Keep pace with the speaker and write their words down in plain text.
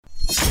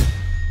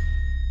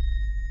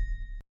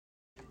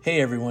Hey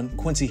everyone,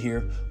 Quincy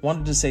here.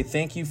 Wanted to say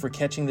thank you for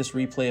catching this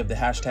replay of the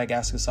hashtag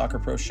Ask a Soccer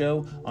Pro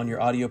show on your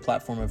audio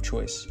platform of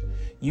choice.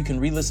 You can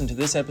re-listen to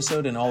this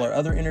episode and all our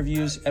other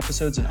interviews,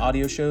 episodes, and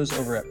audio shows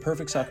over at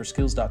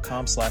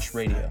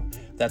perfectsoccerskills.com/radio.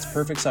 That's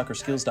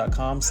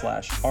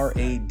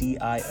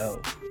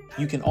perfectsoccerskills.com/RADIO.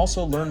 You can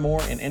also learn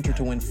more and enter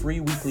to win free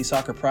weekly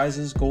soccer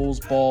prizes, goals,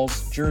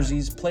 balls,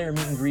 jerseys, player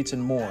meet and greets,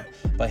 and more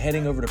by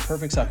heading over to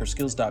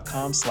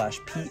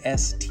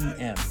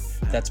perfectsoccerskills.com/PSTM.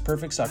 That's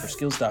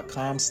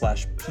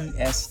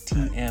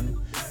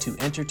perfectsoccerskills.com/PSTM to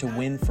enter to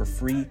win for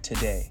free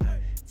today.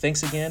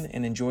 Thanks again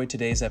and enjoy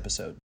today's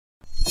episode.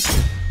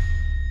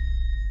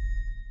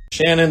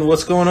 Shannon,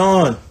 what's going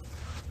on?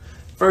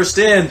 First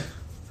in.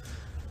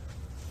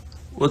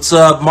 What's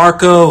up,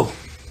 Marco?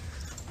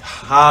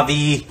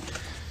 Javi.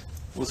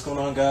 What's going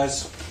on,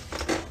 guys?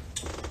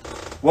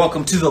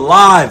 Welcome to the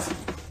live.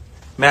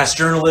 Mass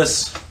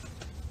Journalists.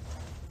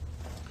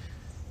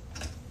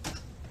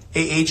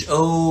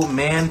 AHO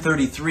Man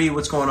 33,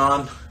 what's going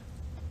on?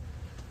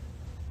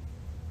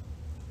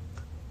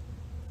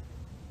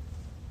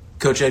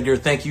 Coach Edgar,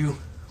 thank you.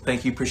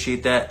 Thank you,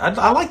 appreciate that.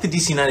 I like the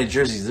DC United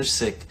jerseys, they're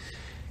sick.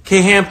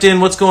 K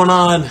Hampton, what's going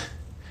on?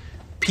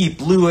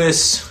 Peep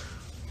Lewis.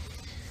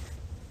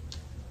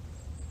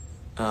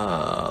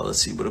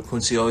 Let's see, what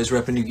Quincy always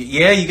repping you.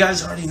 Yeah, you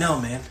guys already know,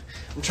 man.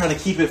 I'm trying to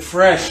keep it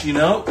fresh, you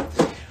know?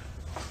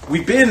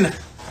 We've been,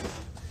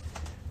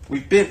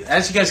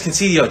 as you guys can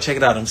see, yo, check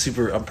it out. I'm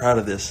proud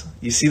of this.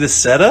 You see the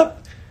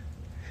setup?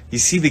 You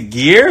see the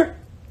gear?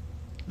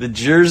 The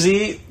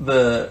jersey,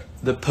 the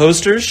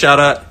posters. Shout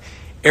out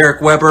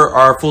Eric Weber,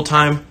 our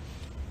full-time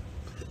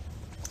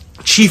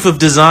chief of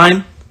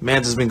design.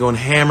 Mans has been going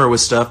hammer with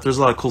stuff. There's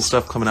a lot of cool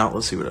stuff coming out.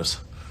 Let's see what else.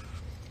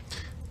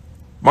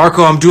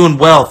 Marco, I'm doing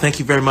well. Thank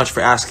you very much for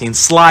asking.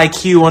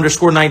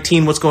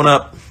 SlyQ_19, what's going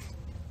up?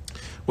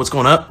 What's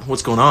going up?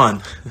 What's going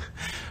on?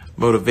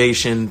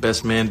 Motivation,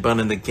 best man bun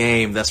in the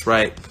game. That's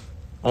right.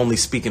 Only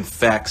speaking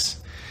facts.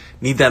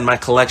 Need that in my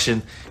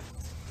collection.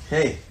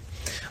 Hey,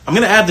 I'm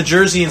gonna add the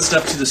jersey and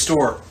stuff to the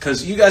store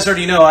because you guys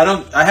already know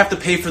I have to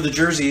pay for the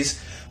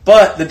jerseys.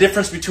 But the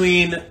difference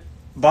between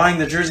buying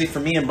the jersey for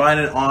me and buying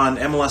it on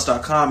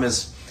MLS.com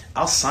is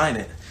I'll sign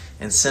it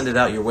and send it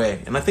out your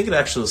way. And I think it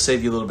actually will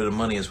save you a little bit of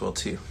money as well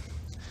too.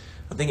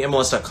 I think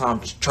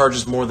MLS.com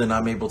charges more than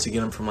I'm able to get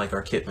them from like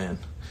our Kitman.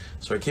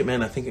 So our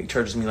Kitman, I think it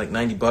charges me like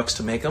 $90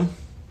 to make them.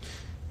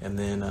 And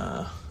then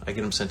I get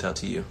them sent out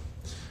to you.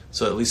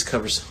 So at least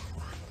covers,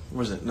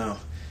 what is it? No.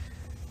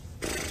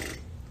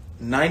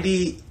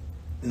 90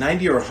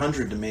 or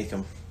 100 to make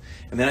them.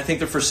 And then I think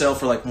they're for sale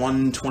for like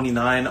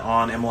 $129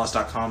 on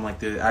MLS.com, like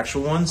the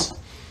actual ones.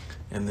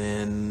 And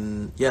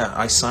then, yeah,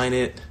 I sign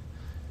it.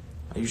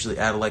 I usually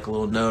add like a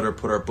little note or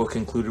put our book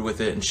included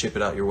with it and ship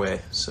it out your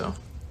way. So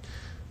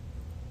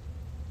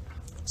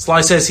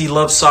Sly says he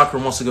loves soccer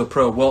and wants to go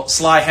pro. Well,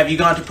 Sly, have you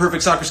gone to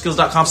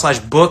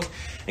perfectsoccerskills.com/book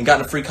and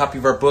gotten a free copy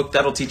of our book?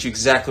 That'll teach you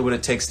exactly what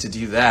it takes to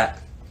do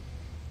that.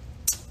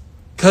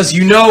 Because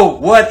you know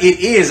what it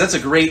is. That's a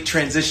great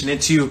transition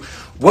into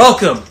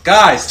welcome,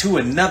 guys, to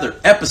another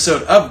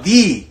episode of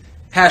the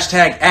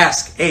hashtag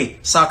Ask a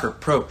Soccer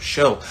Pro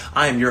show.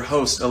 I am your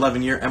host,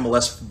 11-year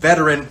MLS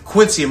veteran,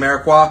 Quincy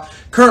Amarikwa,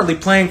 currently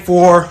playing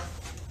for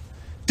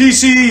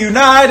DC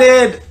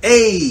United.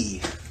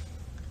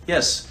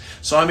 Yes,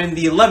 so I'm in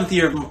the 11th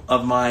year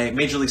of my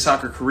Major League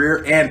Soccer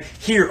career, and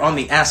here on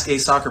the Ask a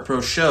Soccer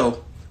Pro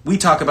show, we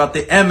talk about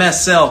the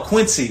MSL.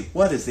 Quincy,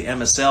 what is the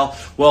MSL?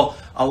 Well,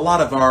 a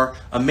lot of our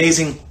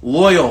amazing,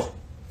 loyal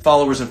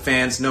followers and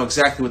fans know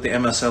exactly what the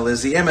MSL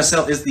is. The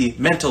MSL is the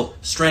Mental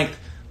Strength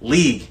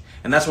League.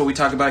 And that's what we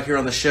talk about here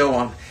on the show,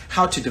 on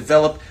how to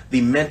develop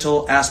the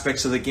mental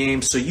aspects of the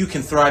game so you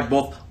can thrive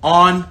both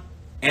on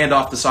and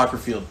off the soccer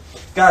field.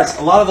 Guys,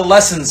 a lot of the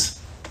lessons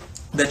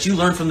that you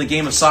learn from the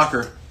game of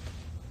soccer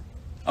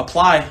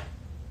apply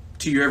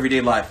to your everyday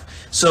life.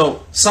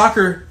 So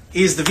soccer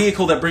is the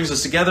vehicle that brings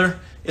us together.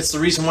 It's the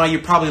reason why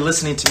you're probably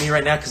listening to me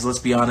right now, because let's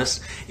be honest,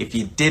 if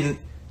you didn't,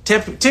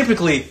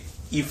 typically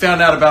you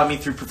found out about me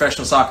through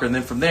professional soccer, and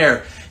then from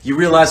there, you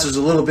realize there's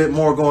a little bit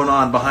more going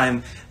on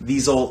behind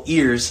these old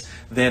ears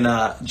than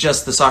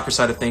just the soccer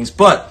side of things.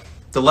 But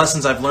the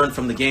lessons I've learned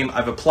from the game,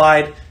 I've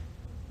applied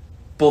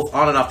both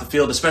on and off the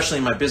field, especially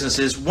in my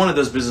businesses. One of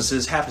those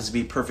businesses happens to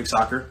be Perfect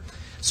Soccer.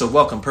 So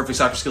welcome.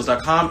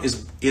 PerfectSoccerSkills.com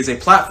is a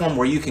platform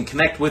where you can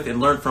connect with and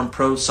learn from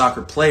pro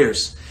soccer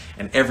players.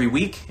 And every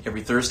week,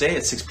 every Thursday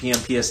at 6 p.m.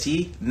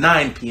 PST,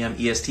 9 p.m.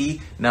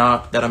 EST,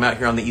 now that I'm out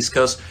here on the East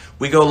Coast,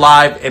 we go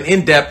live and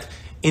in-depth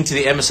into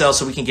the MSL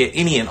so we can get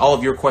any and all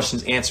of your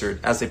questions answered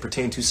as they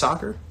pertain to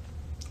soccer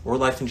or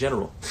life in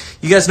general.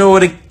 You guys know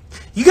it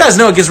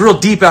gets real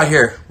deep out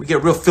here. We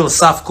get real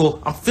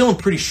philosophical. I'm feeling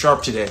pretty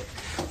sharp today.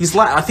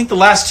 I think the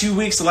last 2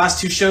 weeks, the last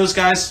two shows,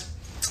 guys,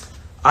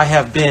 I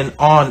have been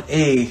on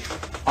a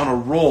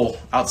roll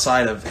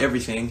outside of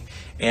everything,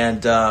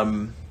 and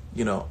I'm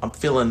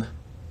feeling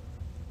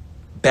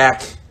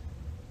back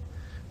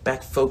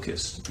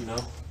focused.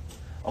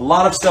 A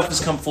lot of stuff has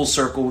come full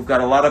circle. We've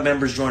got a lot of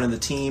members joining the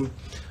team.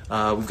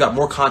 We've got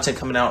more content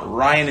coming out.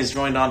 Ryan is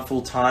joined on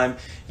full time.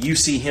 You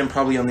see him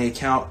probably on the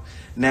account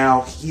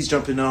now. He's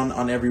jumping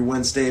on every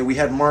Wednesday. We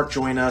had Mark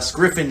join us.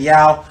 Griffin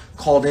Yao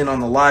called in on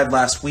the live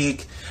last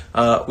week.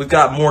 We've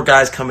got more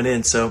guys coming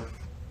in. So,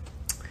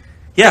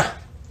 yeah.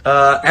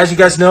 As you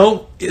guys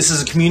know, this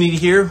is a community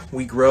here.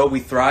 We grow, we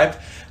thrive.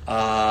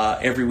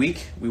 Every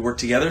week we work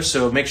together.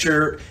 So make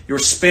sure you're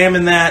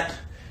spamming that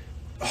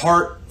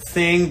heart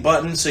thing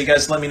button so you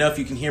guys let me know if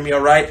you can hear me all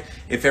right,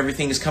 if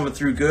everything is coming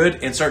through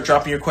good, and start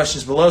dropping your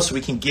questions below so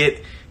we can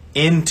get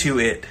into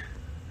it.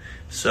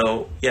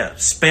 So yeah,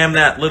 spam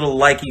that little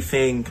likey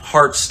thing,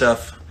 heart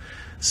stuff,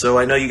 so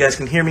I know you guys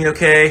can hear me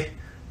okay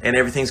and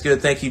everything's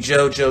good. Thank you,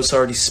 Joe. Joe's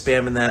already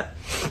spamming that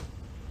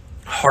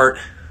heart.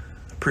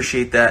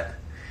 Appreciate that.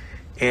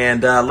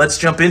 And let's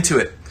jump into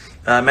it.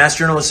 Mass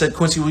Journalist said,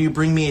 Quincy, will you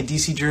bring me a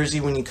DC jersey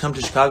when you come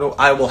to Chicago?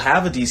 I will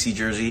have a DC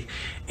jersey,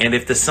 and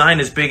if the sign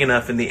is big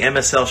enough and the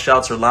MSL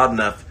shouts are loud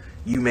enough,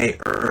 you may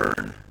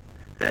earn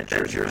that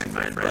jersey,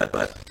 my friend.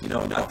 But you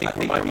know, I think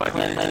we might be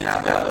planning to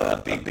have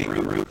a big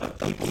group of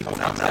people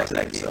come out to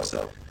that game,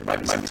 so there might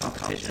be some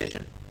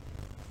competition.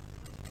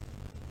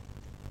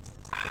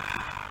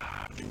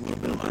 A little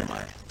bit of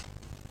my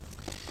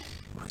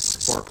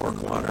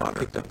sparkling water. I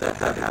picked up that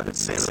habit in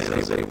San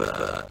Jose with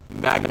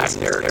Magnus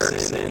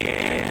Erickson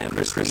and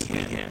Chris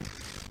Meehan.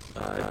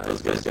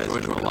 Those guys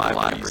join to a live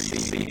where you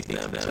see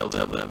them, tell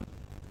them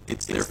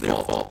it's their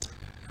fault.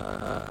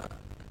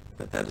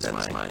 That is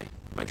my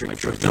drink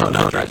choice.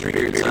 No, I drink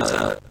beer. It's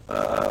what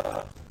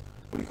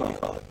do you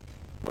call it?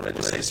 What did I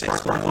just say?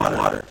 Sparkling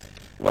water.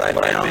 What I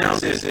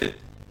found is it's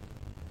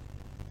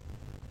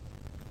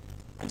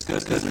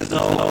good because there's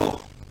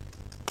no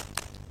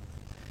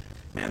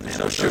there's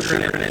no sugar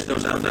in it.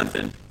 There's no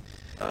nothing.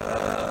 The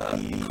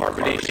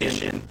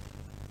carbonation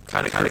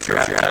kind of cures your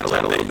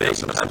appetite a little bit.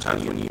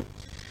 Sometimes when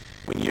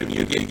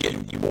you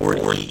get bored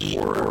to eat,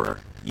 or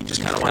you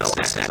just kind of want to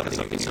snack something.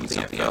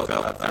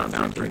 I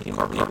found drinking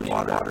carbonated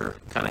water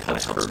kind of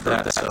helps curb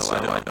that. So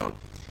I don't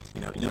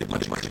eat a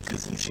bunch of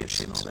cookies and chips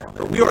and all that.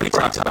 But we already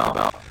talked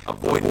about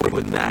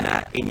avoiding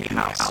that in your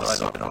house.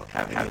 So I don't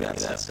have any of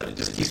that stuff. It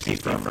just keeps me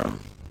from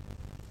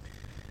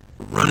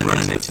running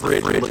into the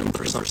fridge looking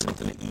for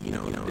something to eat.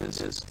 It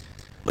is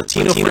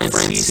Latino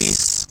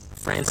Francis.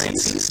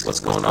 What's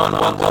going on?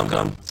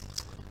 Welcome.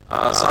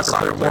 Soccer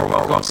player more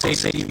welcome.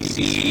 Sage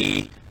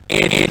DVD.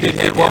 Andy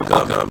Did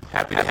welcome.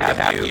 Happy to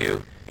have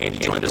you. Andy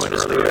joined us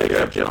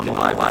earlier. Jumped on the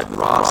live with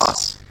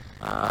Ross.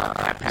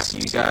 Happy to see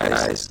you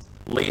guys.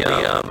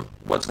 Liam,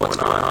 what's going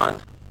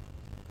on?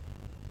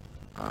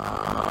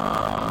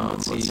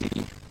 Let's see.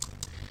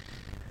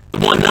 The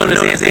one known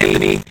as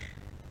Anthony.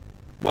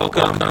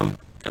 Welcome.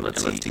 And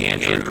let's see,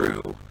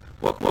 Andrew.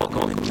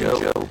 Welcome,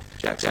 Joe.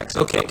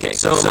 Jackson. Okay.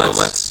 So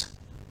let's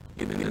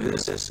get into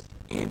this.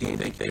 Andy,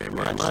 thank you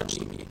very much.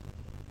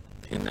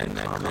 Pin that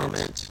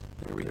comment.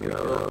 There we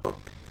go.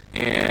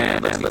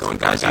 And let's keep going.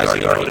 Guys, you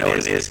already know what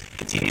it is.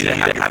 Continue to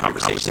have your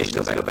conversations.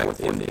 Go back and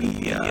forth in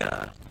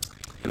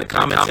the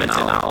comments, and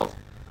I'll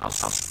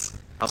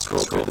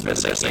scroll through the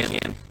best I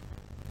can.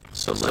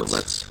 So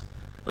let's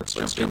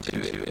jump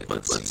into it.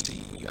 Let's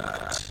see. You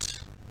got.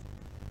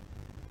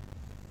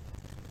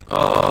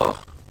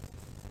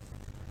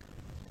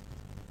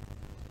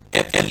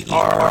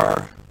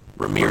 FER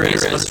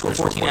Ramirez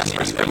 _14 asks,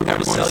 are you ever going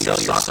to sell your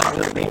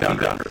soccer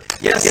rebounder?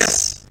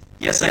 Yes,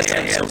 I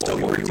am. So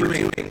what we're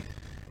doing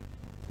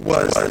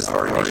was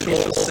our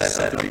initial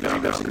set of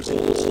rebounders and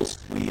goals.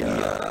 We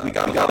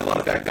got a lot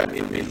of feedback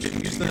in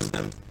using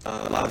them.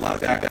 A lot of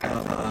feedback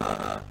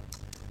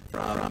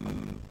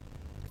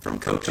from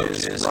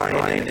coaches,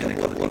 Ryan, and a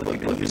couple of people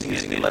have been using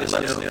it. They let us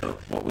know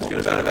what was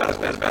good about it,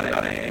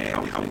 and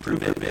how we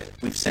improve it.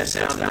 We've sent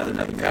down another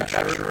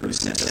manufacturer who's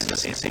sent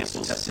us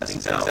samples, tested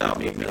things out,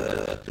 made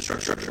the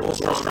structure a little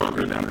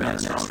stronger, the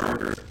band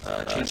stronger,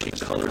 changed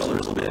the colors a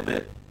little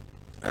bit.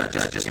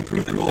 Just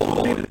improved the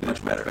goal, made it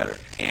much better.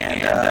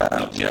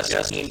 And we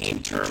just came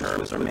to terms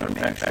with our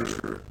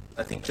manufacturer,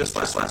 I think just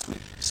last week.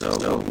 So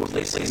we're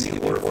placing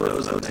the order for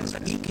those next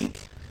week.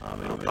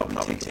 It'll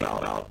probably take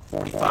about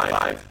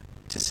 45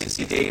 to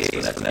 60 days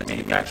for that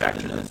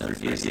manufactured, and then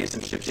 30 days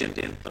to ship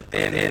in. But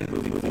then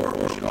moving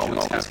forward, we should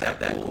always have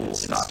that goal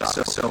stock.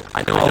 So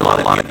I know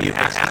a lot of you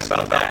have asked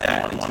about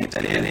that and want to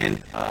get that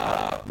in.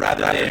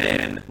 Rather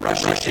than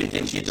rushing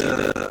into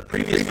the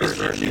previous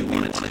version, we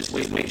wanted to just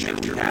wait and make sure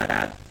we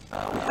had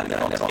it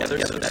all together,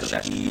 so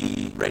that should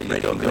be ready to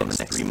go in the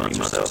next 3 months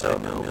or so.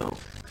 No,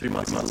 3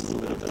 months is a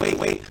little bit of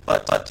wait,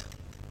 but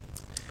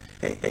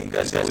hey, you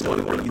guys know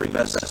we want to bring the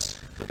best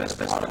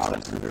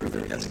product to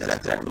improve. That's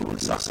exactly what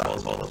the softball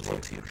is all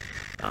about too.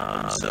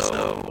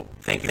 So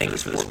thank you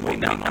for this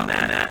waiting on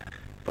that.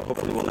 But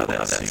hopefully we'll have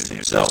that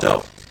soon.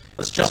 So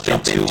let's jump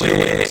into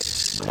it.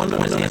 The one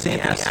known as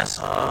Anthony asks,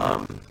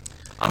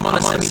 I'm on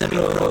a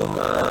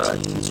semi-pro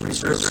team's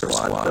reserve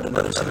squad, but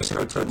another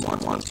semi-pro team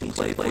wants to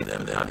play for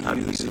them. How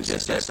do you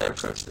suggest I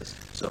approach this?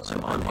 So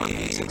I'm on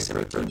a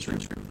semi-pro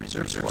team's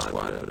reserve squad,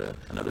 but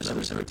another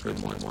semi-pro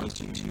team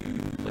wants me to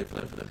play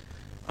for them.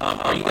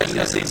 Are you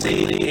guys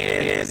saying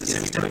as a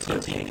semi-pro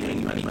team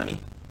paying money?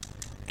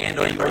 and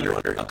are you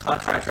under a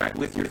contract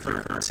with your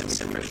current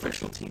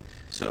semi-professional team?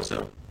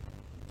 So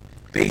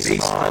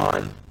based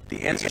on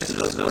the answers to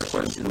those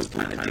questions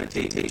kind of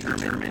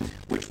determine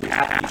which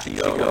path you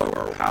should go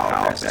or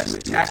how best to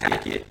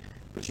attack it.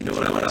 But you know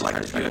what I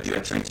like to do? I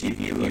try to give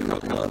you a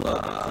couple of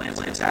plans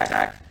of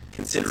attack,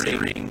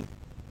 considering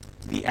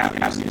the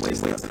avenues and ways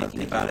that I'm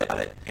thinking about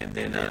it, and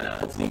then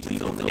hopefully you can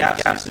fill in the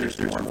gaps. There's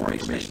more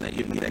information that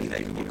you need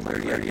that can give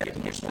clarity, that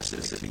can get more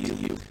specific to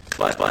you.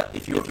 But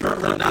if you're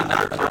currently not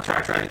under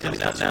contract, it comes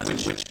down to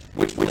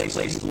which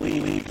place you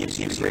believe gives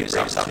you the greatest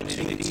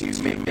opportunity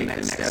to make the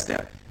next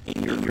step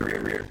in your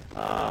career.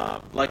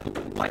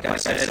 Like I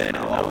said, and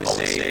I'll always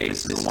say,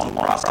 this is a long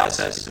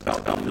process. It's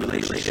about building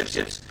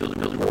relationships,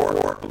 building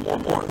rapport, but more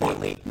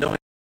importantly, knowing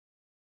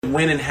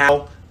when and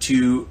how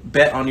to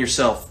bet on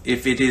yourself.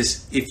 If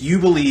you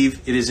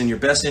believe it is in your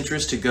best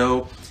interest to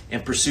go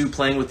and pursue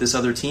playing with this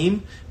other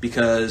team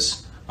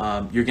because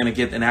you're going to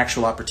get an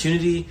actual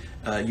opportunity,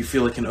 you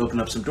feel it can open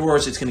up some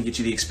doors, it's going to get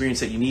you the experience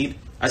that you need,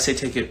 I say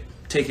take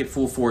it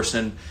full force.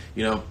 And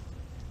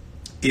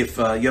if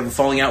you have a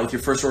falling out with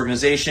your first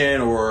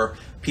organization or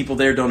people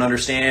there don't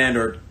understand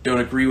or don't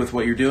agree with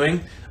what you're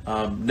doing,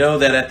 know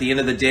that at the end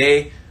of the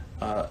day,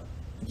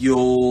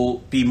 you'll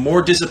be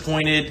more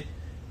disappointed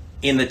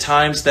in the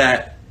times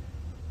that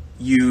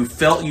you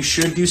felt you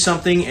should do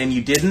something and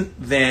you didn't,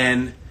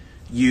 I'm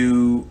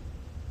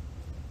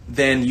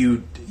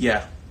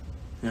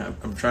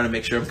trying to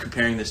make sure I'm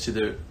comparing this to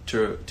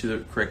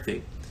the correct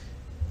thing.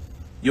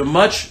 You're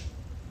much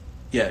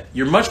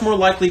more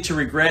likely to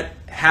regret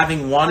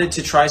having wanted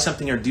to try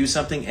something or do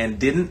something and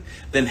didn't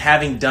than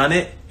having done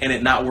it and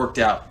it not worked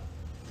out.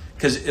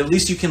 Because at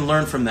least you can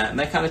learn from that. And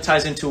that kind of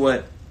ties into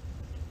what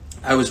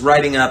I was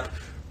writing up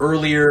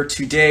earlier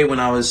today when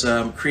I was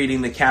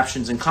creating the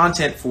captions and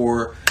content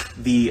for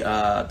the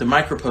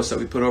micro posts that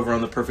we put over on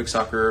the Perfect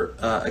Soccer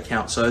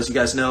account. So as you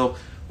guys know,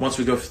 once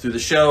we go through the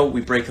show,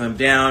 we break them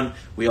down.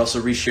 We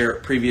also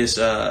reshare previous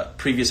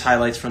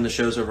highlights from the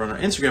shows over on our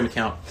Instagram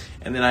account.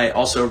 And then I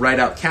also write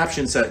out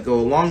captions that go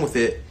along with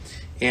it.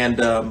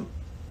 And I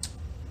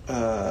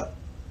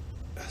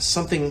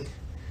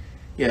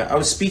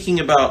was speaking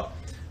about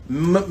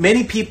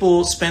many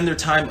people spend their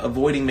time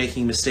avoiding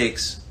making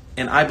mistakes.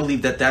 And I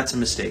believe that that's a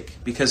mistake,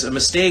 because a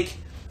mistake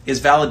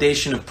is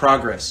validation of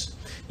progress.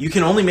 You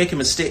can only make a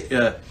mistake.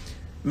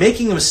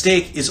 Making a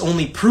mistake is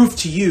only proof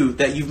to you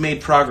that you've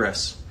made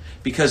progress,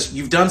 because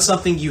you've done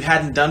something you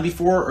hadn't done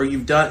before, or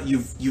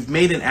you've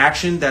made an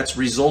action that's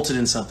resulted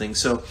in something.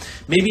 So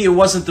maybe it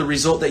wasn't the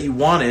result that you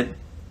wanted,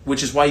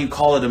 which is why you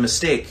call it a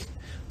mistake.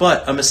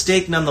 But a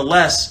mistake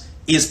nonetheless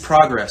is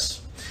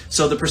progress.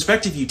 So the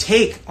perspective you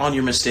take on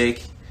your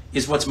mistake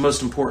is what's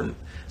most important.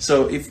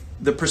 So if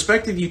the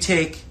perspective you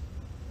take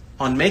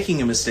on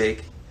making a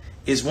mistake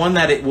is one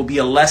that it will be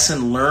a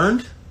lesson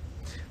learned,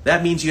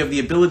 that means you have the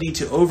ability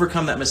to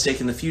overcome that mistake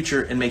in the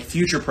future and make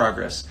future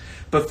progress.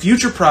 But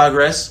future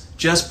progress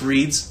just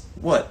breeds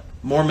what?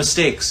 More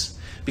mistakes.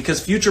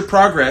 Because future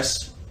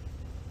progress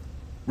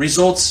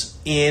results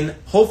in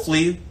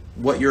hopefully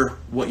what you're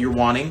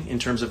wanting in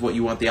terms of what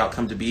you want the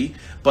outcome to be.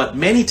 But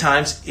many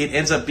times it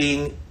ends up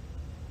being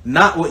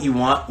not what you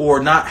want,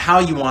 or not how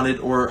you wanted,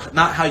 or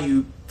not how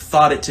you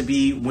thought it to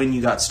be when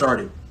you got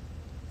started.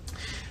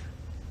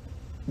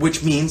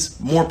 Which means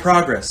more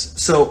progress.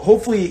 So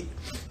hopefully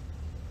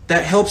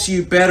that helps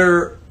you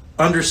better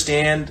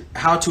understand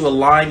how to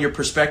align your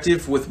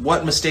perspective with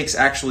what mistakes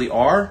actually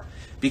are.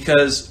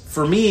 Because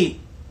for me,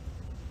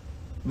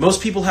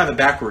 most people have it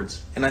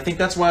backwards. And I think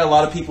that's why a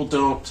lot of people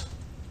don't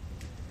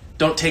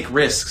take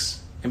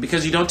risks. And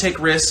because you don't take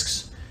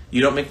risks, you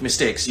don't make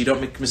mistakes. You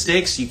don't make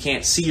mistakes, you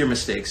can't see your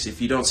mistakes.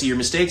 If you don't see your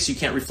mistakes, you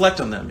can't reflect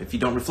on them. If you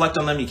don't reflect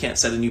on them, you can't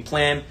set a new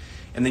plan,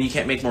 and then you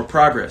can't make more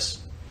progress.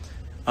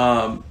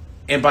 And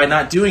by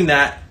not doing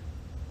that,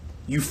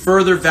 you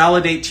further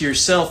validate to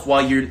yourself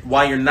why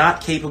you're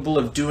not capable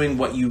of doing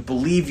what you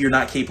believe you're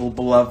not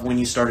capable of when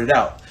you started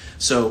out.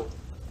 So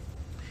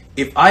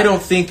if I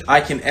don't think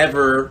I can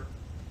ever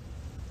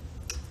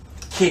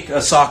kick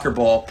a soccer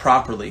ball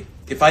properly,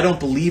 if I don't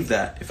believe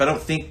that,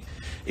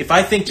 if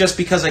I think just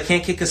because I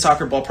can't kick a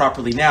soccer ball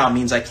properly now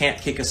means I can't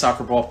kick a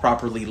soccer ball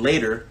properly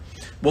later,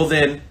 well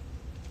then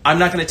I'm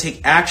not going to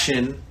take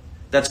action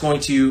that's going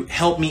to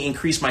help me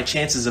increase my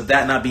chances of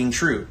that not being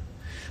true.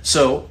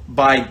 So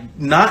by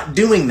not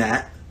doing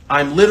that,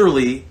 I'm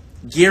literally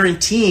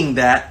guaranteeing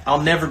that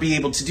I'll never be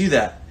able to do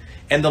that.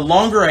 And the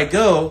longer I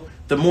go,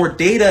 the more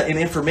data and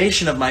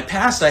information of my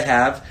past I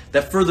have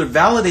that further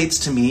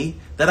validates to me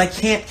that I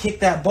can't kick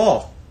that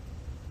ball.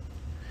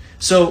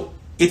 So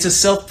it's a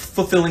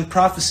self-fulfilling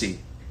prophecy.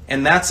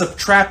 And that's a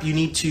trap you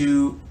need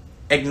to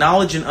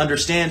acknowledge and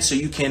understand so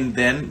you can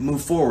then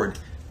move forward.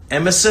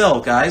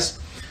 MSL, guys,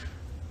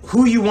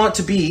 who you want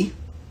to be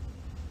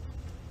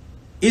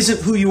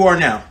isn't who you are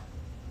now,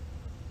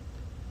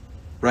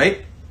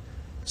 right?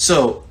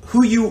 So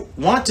who you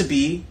want to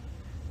be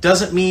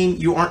doesn't mean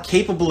you aren't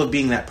capable of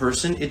being that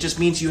person. It just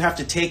means you have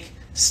to take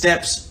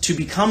steps to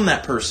become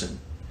that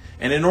person.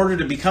 And in order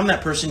to become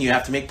that person, you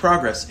have to make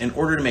progress. In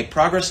order to make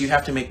progress, you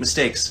have to make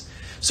mistakes.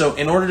 So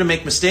in order to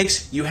make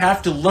mistakes, you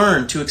have to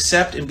learn to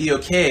accept and be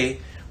okay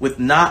with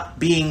not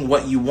being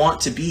what you want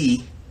to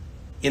be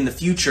in the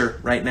future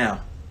right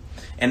now.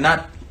 And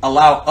not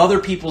allow other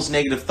people's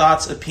negative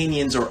thoughts,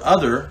 opinions, or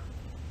other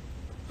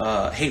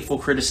hateful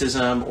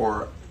criticism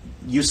or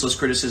useless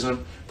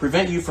criticism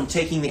prevent you from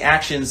taking the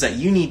actions that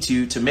you need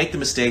to make the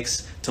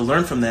mistakes, to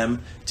learn from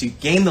them, to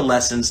gain the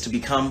lessons, to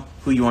become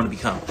who you want to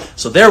become.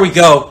 So there we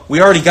go.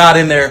 We already got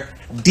in there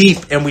deep,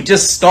 and we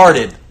just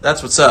started.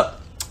 That's what's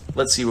up.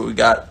 Let's see what we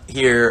got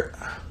here.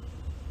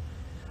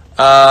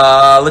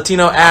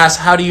 Latino asks,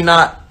 how do you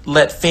not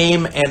let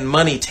fame and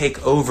money take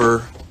you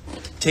over?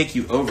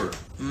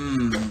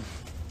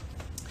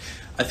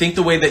 I think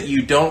the way that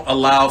you don't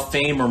allow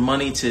fame or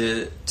money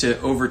to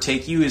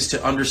overtake you is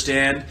to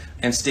understand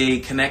and stay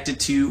connected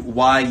to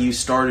why you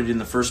started in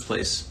the first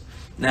place.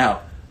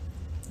 Now,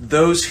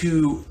 those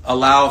who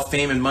allow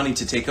fame and money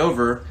to take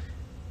over,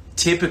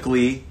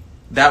 typically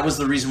that was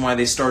the reason why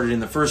they started in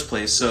the first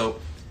place. So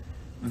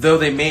though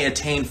they may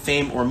attain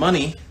fame or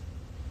money,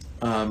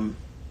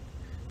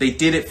 they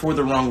did it for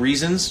the wrong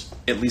reasons,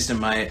 at least in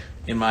my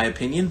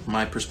opinion,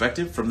 my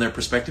perspective. From their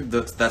perspective,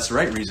 that's the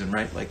right reason,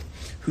 right? Like,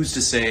 who's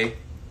to say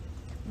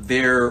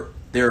their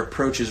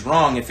approach is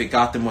wrong if it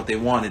got them what they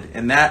wanted?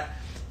 And that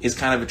is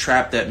kind of a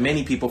trap that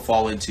many people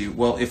fall into.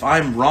 Well, if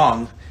I'm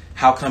wrong,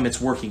 how come it's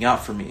working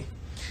out for me?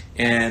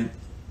 And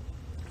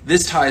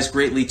this ties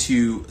greatly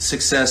to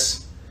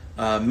success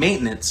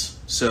maintenance.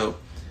 So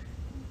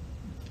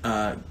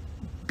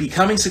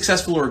becoming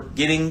successful or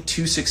getting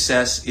to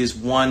success is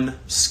one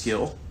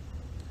skill.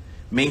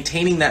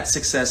 Maintaining that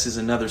success is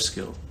another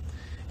skill.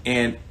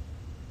 And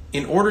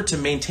in order to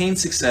maintain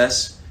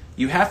success,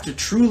 you have to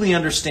truly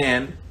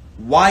understand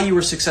why you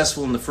were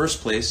successful in the first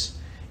place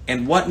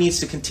and what needs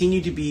to continue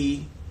to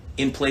be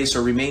in place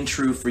or remain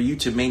true for you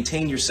to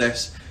maintain your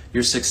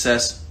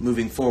success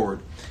moving forward.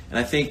 And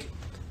I think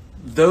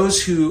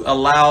those who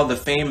allow the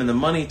fame and the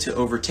money to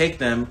overtake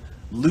them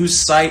lose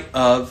sight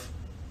of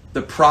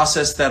the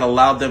process that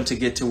allowed them to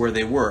get to where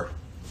they were.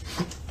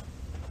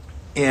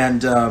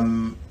 And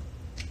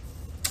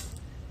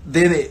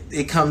then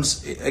it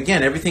comes,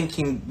 again, everything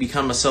can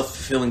become a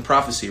self-fulfilling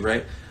prophecy,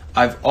 right?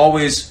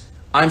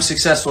 I'm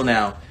successful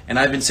now, and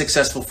I've been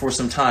successful for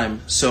some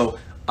time, so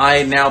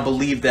I now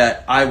believe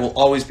that I will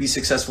always be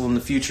successful in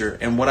the future,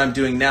 and what I'm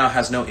doing now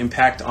has no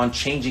impact on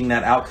changing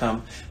that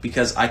outcome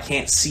because I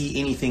can't see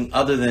anything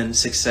other than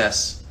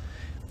success.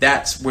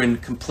 That's when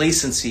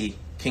complacency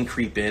can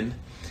creep in,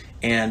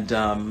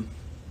 and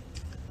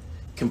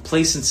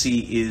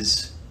complacency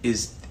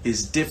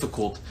is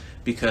difficult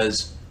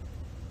because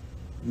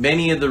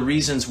many of the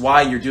reasons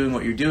why you're doing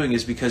what you're doing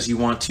is because you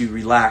want to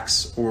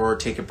relax or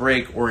take a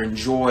break or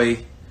enjoy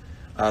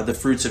the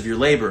fruits of your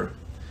labor.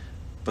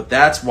 But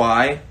that's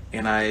why,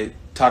 and I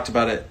talked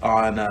about it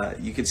on,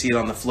 you can see it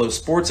on the Flow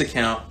Sports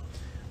account.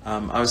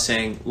 I was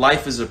saying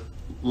life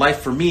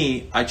for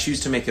me, I choose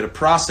to make it a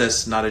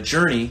process, not a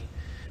journey,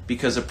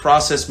 because a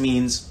process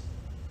means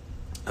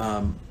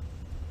I'm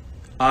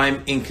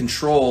in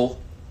control,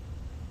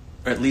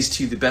 or at least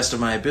to the best of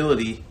my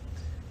ability,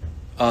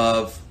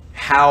 of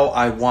how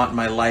I want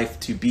my life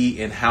to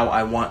be and how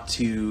I want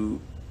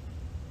to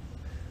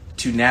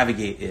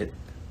navigate it.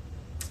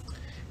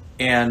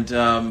 And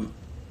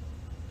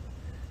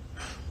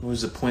what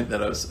was the point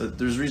that I was?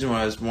 There's a reason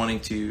why I was wanting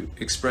to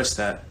express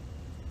that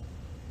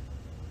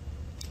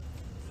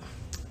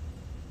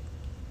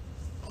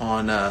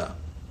on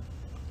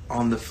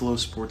the Flow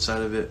Sports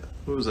side of it.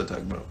 What was I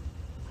talking about?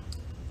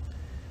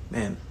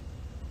 Man.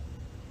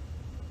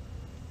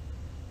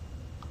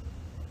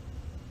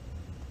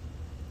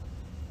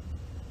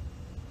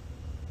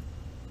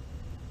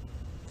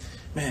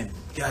 Man,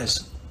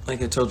 guys,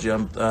 like I told you,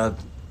 I'm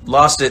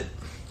lost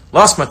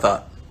my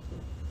thought.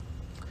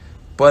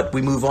 But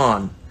we move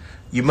on.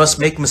 You must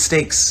make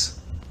mistakes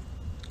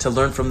to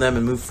learn from them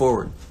and move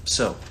forward.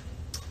 So,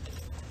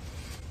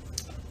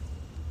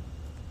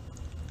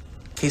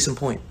 case in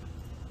point.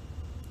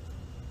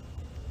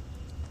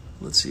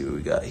 Let's see what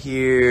we got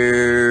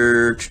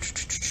here.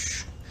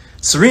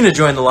 Serena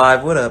joined the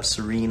live. What up,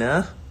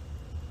 Serena?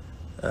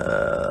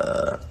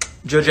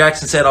 Joe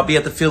Jackson said, I'll be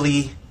at the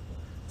Philly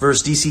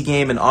versus DC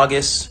game in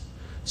August,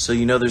 so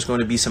you know there's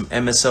going to be some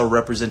MSL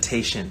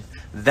representation.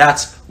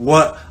 That's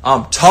what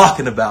I'm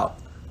talking about.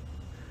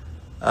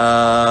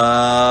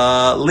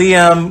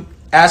 Liam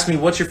asked me,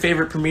 what's your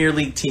favorite Premier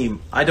League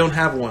team? I don't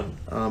have one.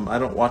 I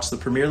don't watch the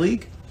Premier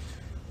League.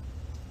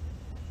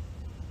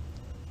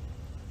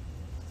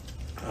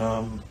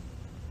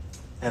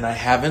 And I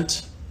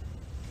haven't,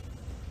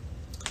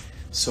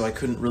 so I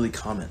couldn't really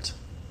comment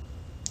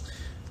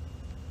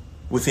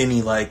with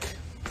any, like,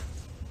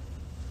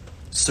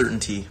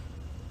 certainty.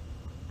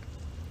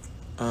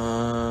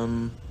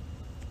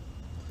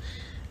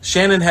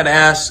 Shannon had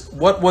asked,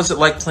 what was it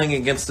like playing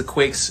against the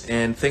Quakes,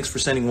 and thanks for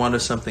sending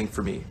Wanda something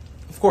for me.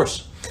 Of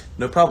course,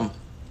 no problem.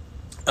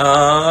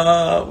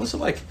 What was it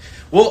like?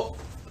 Well,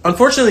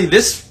 unfortunately,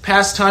 this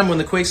past time when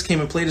the Quakes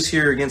came and played us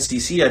here against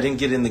DC, I didn't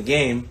get in the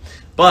game,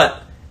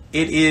 but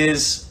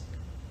it's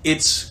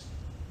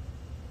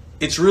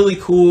it's really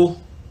cool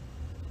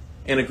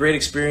and a great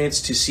experience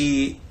to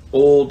see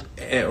old,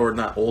 or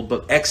not old,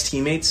 but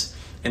ex-teammates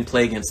and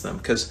play against them,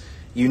 because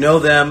you know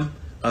them,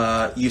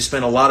 you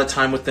spend a lot of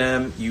time with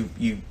them,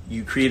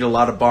 you create a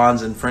lot of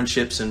bonds and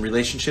friendships and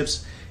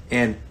relationships,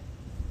 and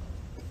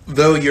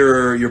though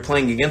you're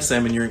playing against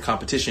them and you're in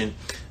competition,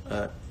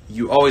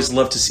 you always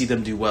love to see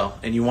them do well,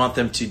 and you want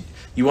them to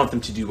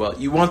do well.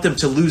 You want them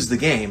to lose the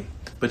game,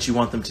 but you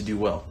want them to do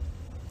well.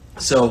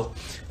 So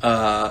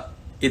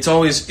it's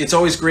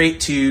always great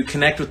to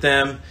connect with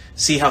them,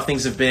 see how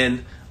things have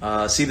been,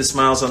 see the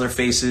smiles on their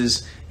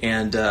faces,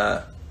 and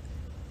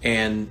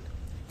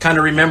kind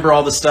of remember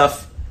all the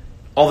stuff,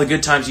 all the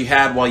good times you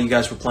had while you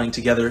guys were playing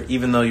together,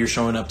 even though you're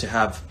showing up to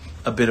have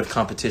a bit of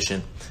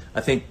competition.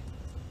 I think,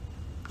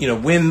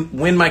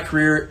 when my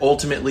career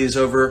ultimately is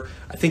over,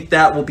 I think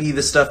that will be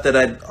the stuff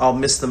that I'll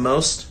miss the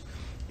most,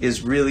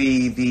 is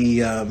really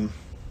the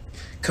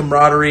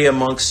camaraderie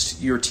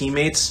amongst your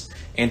teammates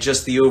and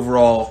just the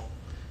overall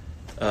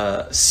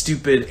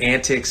stupid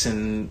antics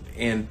and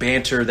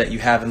banter that you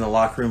have in the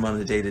locker room on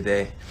the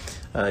day-to-day.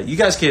 You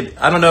guys could,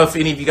 I don't know if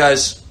any of you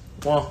guys,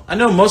 well, I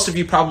know most of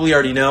you probably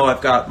already know,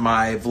 I've got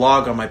my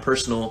vlog on my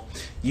personal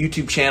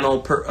YouTube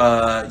channel,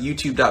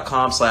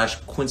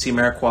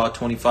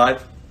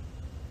 youtube.com/QuincyAmeriqua25.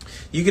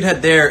 You could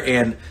head there,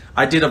 and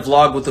I did a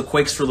vlog with the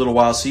Quakes for a little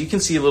while, so you can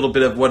see a little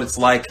bit of what it's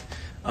like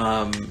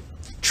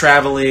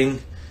traveling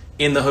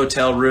in the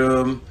hotel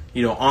room,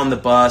 on the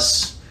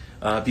bus,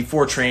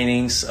 before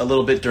trainings, a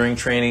little bit during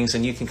trainings,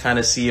 and you can kind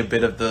of see a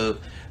bit of the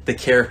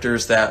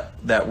characters that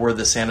were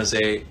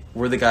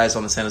the guys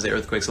on the San Jose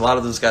Earthquakes. A lot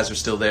of those guys are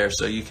still there,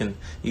 so you can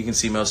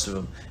see most of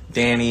them.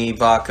 Danny,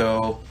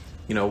 Vaco,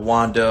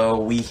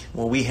 Wando,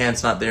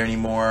 Weehan's not there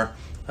anymore.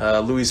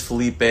 Luis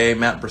Felipe,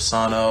 Matt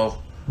Brasano,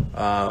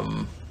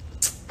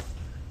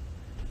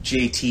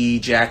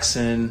 JT,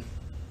 Jackson.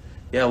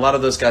 Yeah, a lot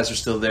of those guys are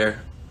still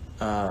there.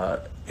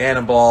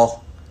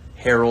 Annabelle,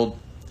 Harold.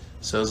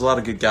 So there's a lot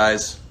of good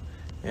guys,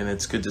 and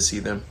it's good to see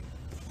them.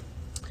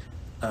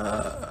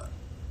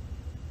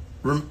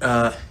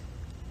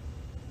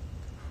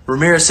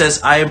 Ramirez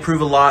says, I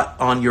improve a lot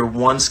on your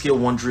one skill,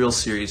 one drill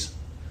series.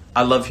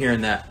 I love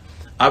hearing that.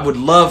 I would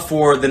love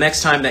for the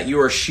next time that you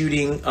are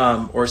shooting,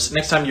 or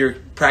next time you're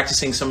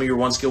practicing some of your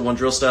one skill, one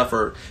drill stuff,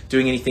 or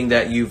doing anything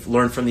that you've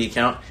learned from the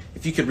account,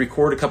 if you could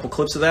record a couple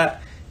clips of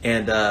that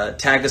and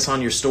tag us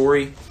on your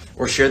story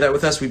or share that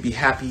with us, we'd be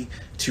happy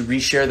to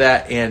reshare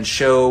that and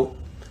show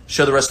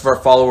the rest of our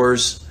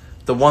followers,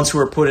 the ones who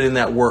are putting in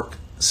that work,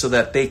 so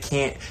that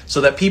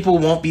people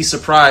won't be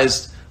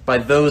surprised by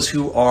those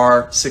who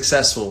are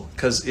successful,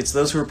 because it's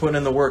those who are putting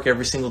in the work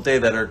every single day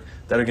that are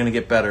going to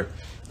get better.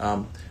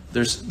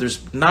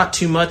 There's not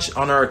too much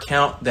on our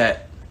account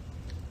that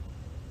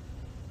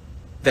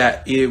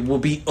it will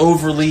be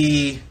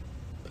overly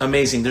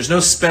amazing. There's no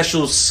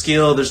special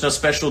skill, there's no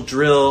special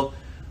drill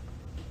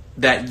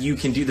that you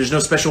can do, there's no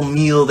special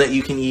meal that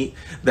you can eat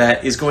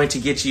that is going to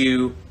get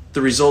you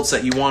the results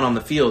that you want on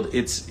the field.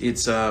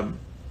 It's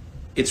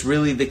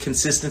really the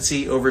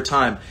consistency over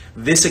time.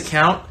 This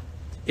account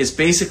is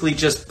basically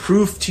just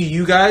proof to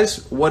you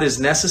guys what is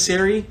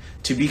necessary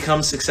to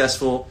become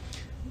successful.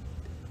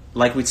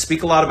 Like, we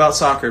speak a lot about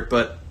soccer,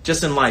 but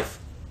just in life,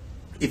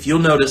 if you'll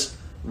notice,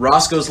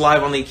 Ross goes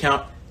live on the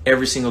account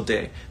every single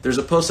day. There's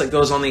a post that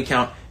goes on the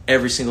account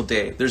every single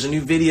day. There's a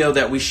new video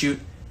that we shoot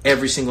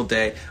every single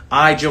day.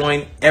 I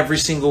join every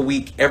single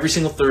week, every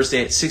single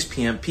Thursday at 6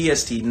 p.m.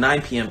 PST,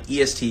 9 p.m.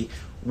 EST,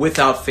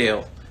 without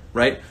fail,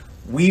 right?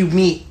 We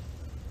meet,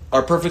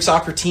 our Perfect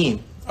Soccer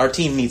team, our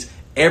team meets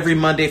every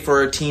Monday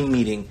for our team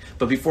meeting.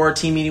 But before our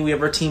team meeting, we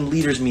have our team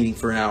leaders meeting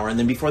for an hour. And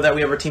then before that,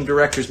 we have our team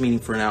directors meeting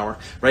for an hour,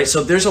 right?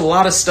 So there's a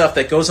lot of stuff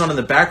that goes on in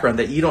the background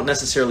that you don't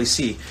necessarily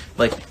see.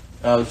 Like,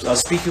 I was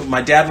speaking,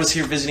 my dad was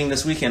here visiting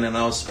this weekend, and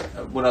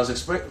what I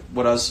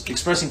was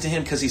expressing to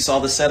him, because he saw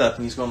the setup,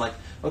 and he's going like,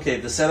 okay,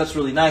 the setup's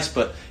really nice,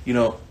 but, he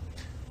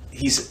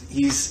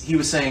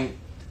was saying,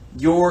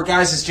 your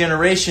guys'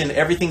 generation,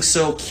 everything's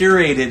so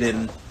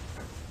curated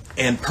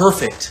and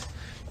perfect.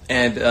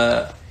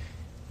 And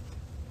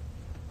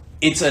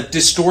it's a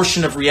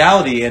distortion of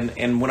reality.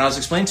 And when I was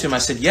explaining to him, I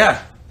said,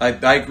 yeah,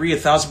 I agree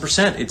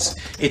 1,000%.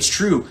 It's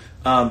true.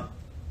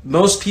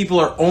 Most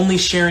people are only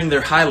sharing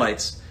their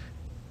highlights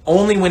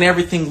only when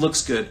everything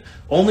looks good,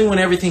 only when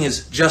everything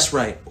is just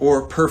right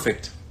or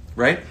perfect,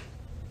 right?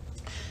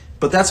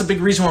 But that's a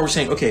big reason why we're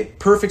saying, okay,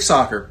 perfect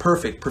soccer,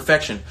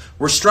 perfection.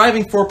 We're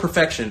striving for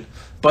perfection,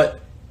 but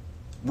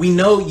we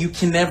know you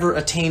can never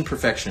attain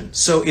perfection.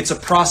 So it's a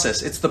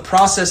process. It's the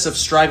process of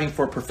striving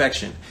for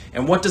perfection.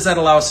 And what does that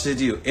allow us to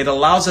do? It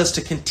allows us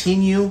to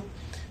continue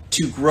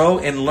to grow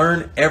and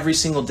learn every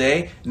single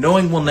day,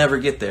 knowing we'll never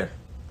get there,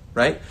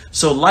 right?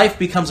 So life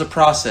becomes a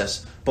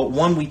process, but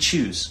one we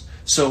choose.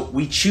 So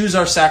we choose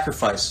our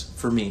sacrifice.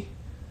 For me,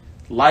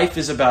 life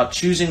is about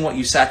choosing what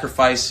you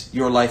sacrifice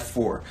your life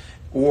for,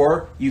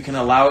 or you can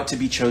allow it to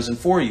be chosen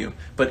for you.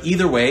 But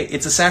either way,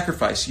 it's a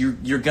sacrifice.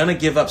 You're going to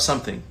give up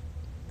something.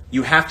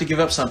 You have to give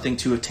up something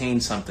to attain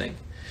something.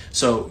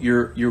 So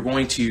you're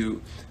going to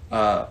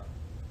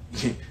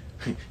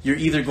you're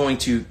either going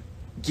to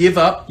give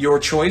up your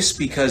choice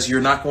because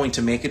you're not going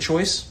to make a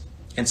choice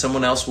and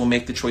someone else will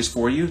make the choice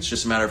for you. It's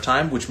just a matter of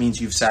time, which means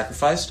you've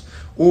sacrificed.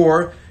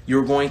 Or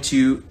you're going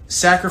to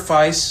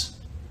sacrifice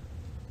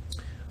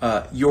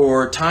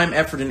your time,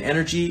 effort, and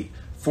energy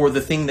for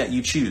the thing that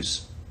you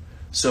choose.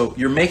 So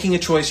you're making a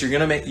choice. You're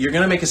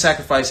gonna make a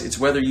sacrifice. It's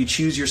whether you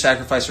choose your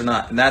sacrifice or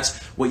not, and that's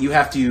what you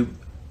have to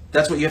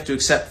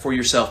accept for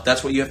yourself.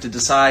 That's what you have to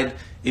decide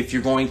if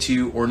you're going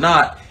to or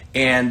not.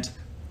 And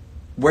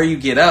where you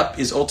get up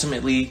is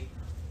ultimately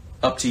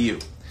up to you.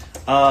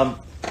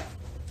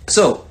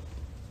 So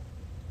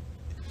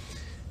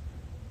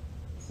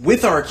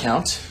with our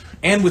account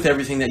and with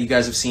everything that you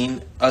guys have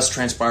seen us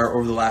transpire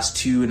over the last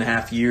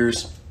 2.5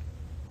 years,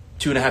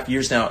 2.5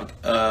 years now.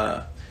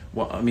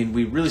 Well, I mean,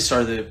 we really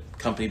started the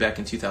company back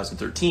in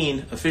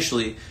 2013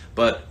 officially,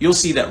 but you'll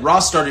see that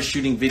Ross started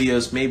shooting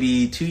videos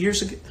maybe 2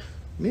 years ago.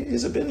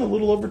 Has it been a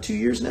little over 2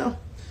 years now?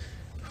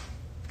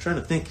 I'm trying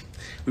to think.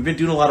 We've been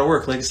doing a lot of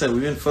work. Like I said,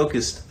 we've been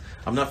focused.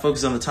 I'm not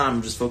focused on the time.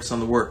 I'm just focused on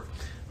the work.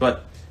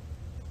 But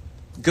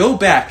go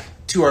back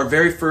to our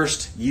very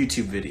first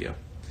YouTube video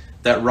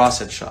that Ross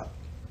had shot.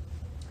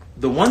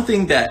 The one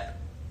thing that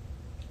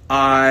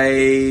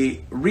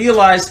I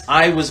realized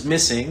I was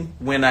missing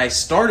when I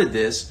started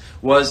this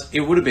was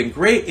it would have been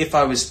great if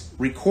I was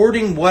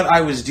recording what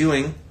I was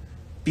doing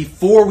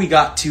before we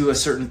got to a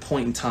certain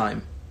point in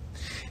time.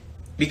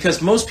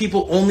 Because most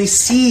people only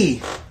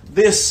see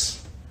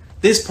this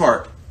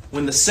part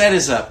when the set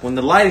is up, when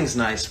the lighting's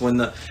nice, when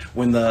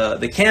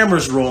the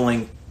camera's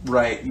rolling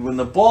right, when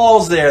the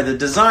ball's there, the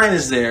design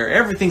is there,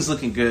 everything's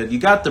looking good, you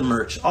got the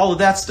merch, all of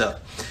that stuff.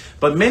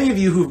 But many of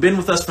you who've been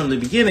with us from the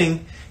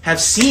beginning have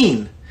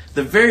seen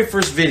the very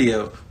first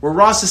video where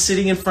Ross is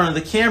sitting in front of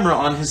the camera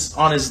on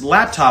his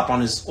laptop,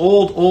 on his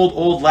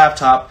old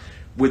laptop,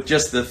 with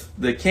just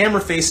the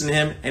camera facing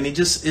him, and he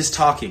just is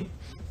talking.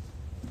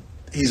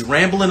 He's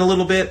rambling a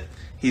little bit.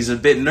 He's a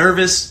bit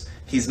nervous.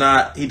 He's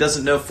not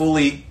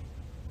fully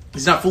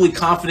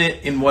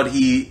confident in what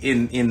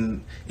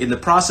in the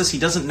process. He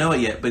doesn't know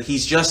it yet, but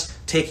he's just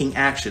taking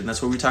action.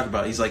 That's what we talk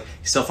about. He's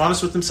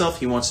self-honest with himself.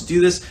 He wants to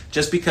do this.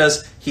 Just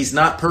because he's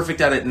not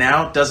perfect at it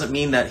now doesn't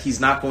mean that he's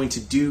not going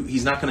to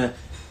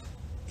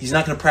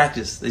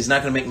practice. He's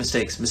not going to make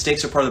mistakes.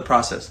 Mistakes are part of the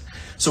process.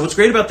 So what's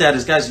great about that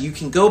is, guys, you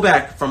can go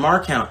back from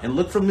our account and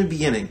look from the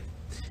beginning,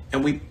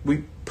 and we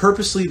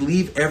purposely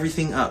leave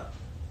everything up.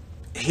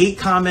 Hate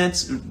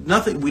comments,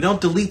 nothing. We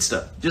don't delete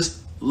stuff. Just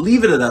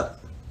leave it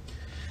up.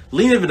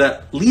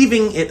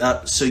 Leaving it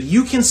up so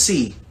you can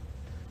see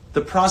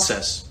the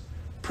process,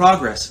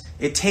 progress.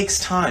 It takes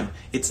time.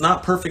 It's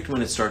not perfect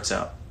when it starts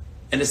out,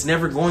 and it's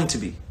never going to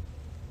be.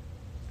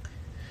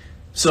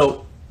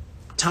 So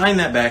tying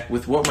that back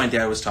with what my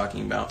dad was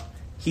talking about,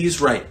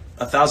 he's right,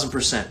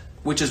 1,000%,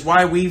 which is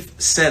why we've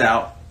set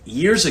out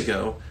years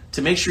ago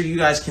to make sure you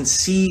guys can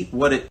see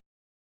what it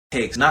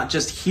takes, not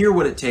just hear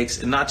what it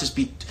takes, and not just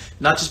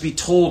be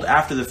told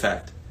after the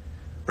fact,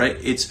 right?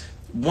 It's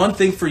one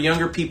thing for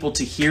younger people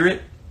to hear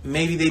it.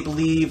 Maybe they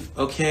believe,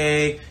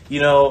 okay,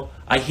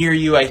 I hear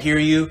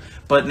you.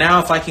 But now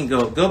if I can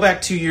go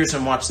back 2 years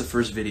and watch the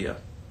first video.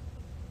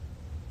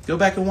 Go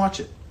back and watch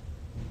it.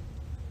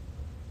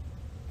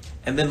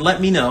 And then let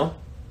me know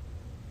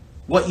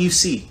what you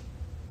see,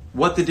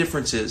 what the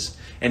difference is.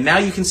 And now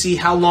you can see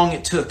how long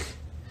it took.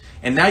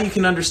 And now you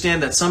can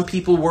understand that some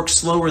people work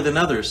slower than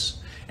others.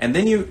 And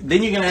then you're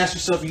going to ask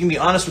yourself, you can be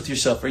honest with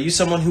yourself. Are you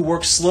someone who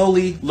works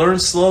slowly,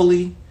 learns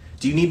slowly?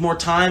 Do you need more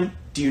time?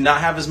 Do you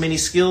not have as many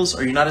skills?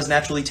 Are you not as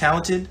naturally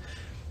talented?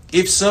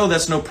 If so,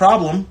 that's no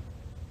problem.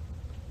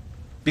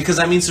 Because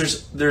that means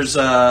there's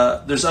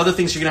other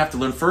things you're going to have to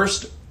learn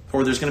first,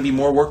 or there's going to be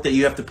more work that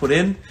you have to put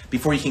in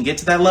before you can get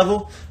to that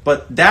level.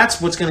 But that's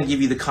what's going to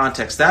give you the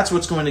context. That's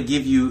what's going to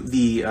give you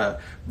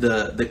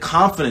the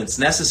confidence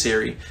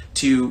necessary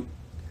to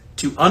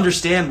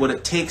understand what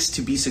it takes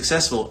to be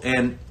successful.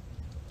 And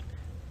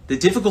the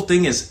difficult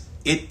thing is,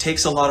 it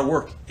takes a lot of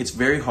work. It's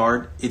very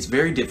hard, it's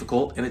very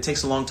difficult, and it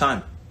takes a long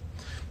time.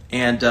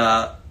 And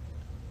to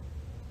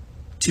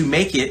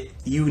make it,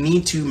 you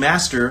need to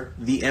master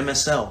the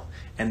MSL.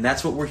 And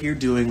that's what we're here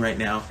doing right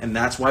now. And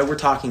that's why we're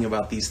talking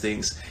about these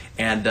things.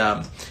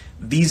 And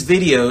these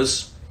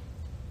videos,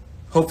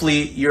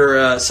 hopefully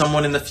you're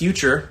someone in the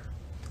future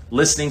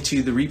listening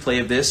to the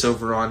replay of this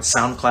over on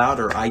SoundCloud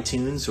or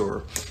iTunes,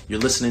 or you're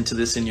listening to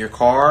this in your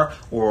car,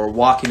 or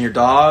walking your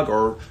dog,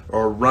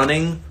 or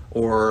running,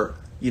 or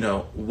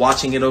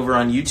watching it over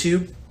on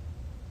YouTube.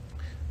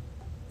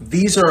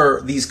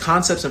 These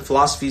concepts and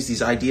philosophies,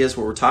 these ideas,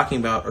 what we're talking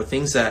about, are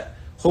things that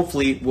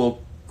hopefully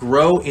will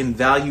grow in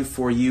value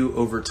for you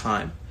over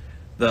time.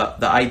 The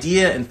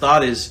idea and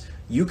thought is,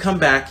 you come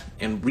back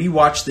and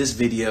rewatch this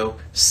video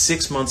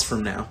 6 months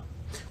from now,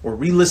 or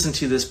re-listen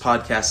to this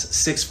podcast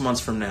 6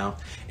 months from now,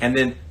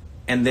 and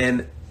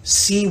then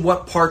see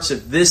what parts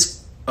of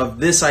this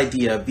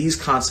idea, of these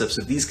concepts,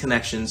 of these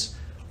connections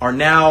are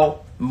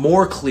now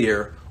more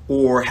clear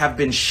or have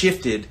been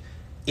shifted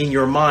in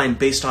your mind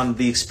based on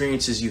the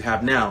experiences you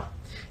have now.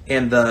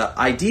 And the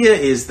idea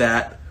is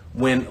that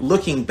when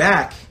looking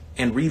back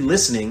and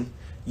re-listening,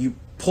 you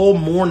pull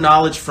more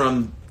knowledge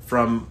from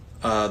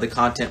the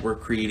content we're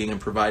creating and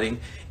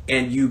providing,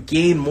 and you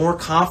gain more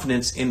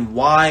confidence in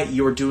why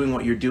you're doing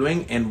what you're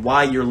doing and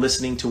why you're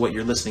listening to what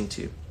you're listening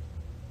to.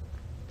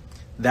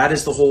 That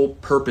is the whole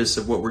purpose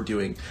of what we're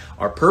doing.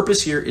 Our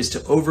purpose here is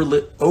to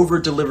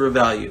over-deliver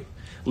value.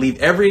 Leave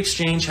every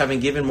exchange having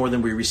given more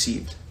than we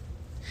received.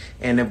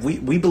 And if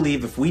we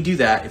believe if we do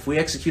that, if we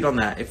execute on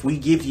that, if we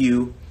give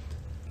you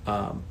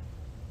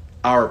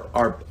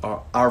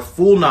our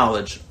full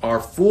knowledge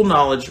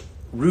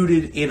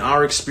rooted in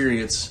our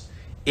experience,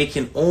 it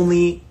can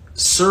only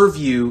serve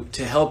you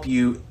to help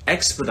you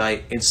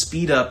expedite and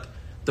speed up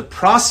the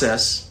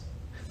process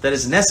that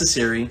is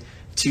necessary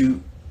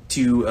to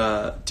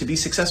be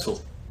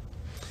successful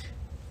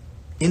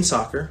in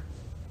soccer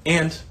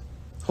and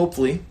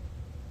hopefully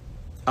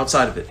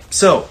outside of it.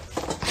 So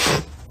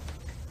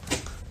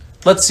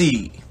let's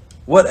see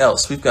what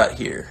else we've got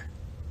here.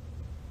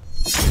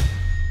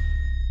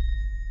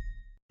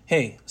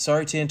 Hey,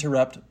 sorry to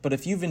interrupt, but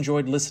if you've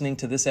enjoyed listening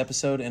to this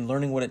episode and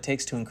learning what it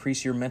takes to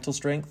increase your mental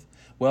strength,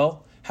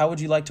 well, how would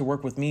you like to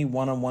work with me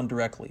one-on-one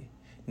directly?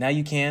 Now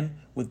you can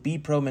with Be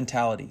Pro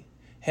Mentality.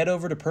 Head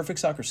over to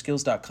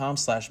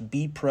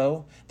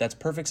perfectsoccerskills.com/bepro. That's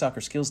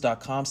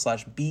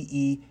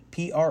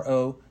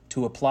perfectsoccerskills.com/BEPRO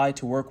to apply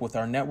to work with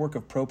our network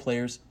of pro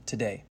players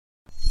today.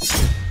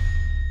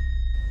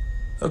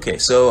 Okay,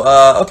 so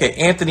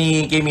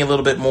Anthony gave me a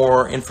little bit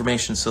more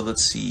information. So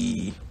let's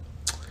see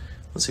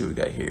what we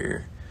got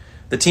here.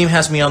 The team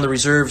has me on the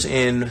reserves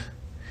the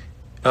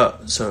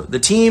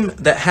team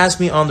that has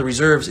me on the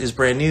reserves is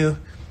brand new.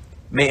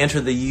 May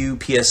enter the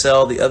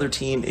UPSL. The other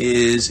team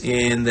is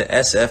in the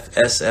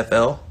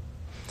SFSFL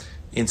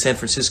in San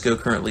Francisco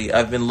currently.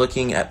 I've been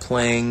looking at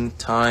playing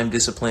time,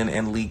 discipline,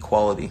 and league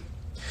quality.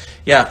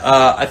 Yeah,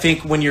 I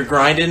think when you're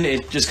grinding,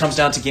 it just comes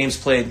down to games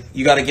played.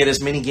 You got to get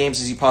as many games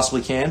as you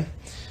possibly can,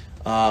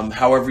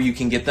 however you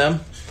can get them,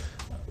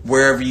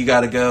 wherever you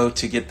got to go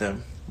to get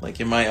them. Like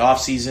in my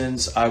off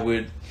seasons,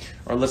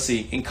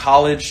 in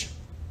college,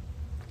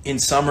 in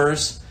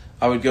summers,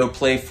 I would go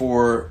play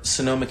for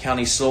Sonoma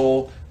County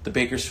Soul, the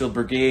Bakersfield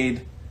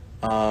Brigade.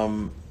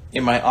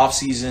 In my off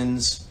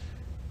seasons,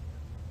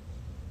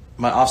 and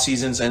in my off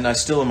seasons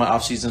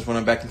when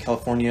I'm back in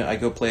California, I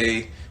go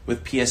play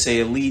with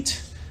PSA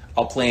Elite.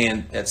 I'll play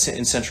in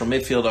central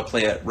midfield. I'll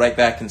play at right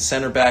back and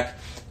center back,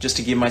 just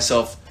to give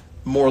myself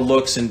more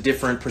looks and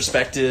different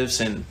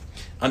perspectives and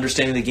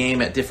understanding the game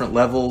at different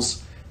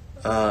levels.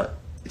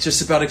 It's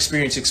just about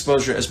experience,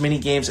 exposure, as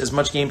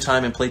much game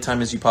time and play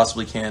time as you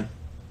possibly can.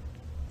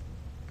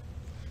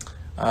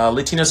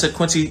 Latino said,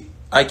 Quincy,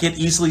 I get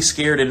easily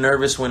scared and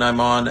nervous when I'm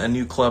on a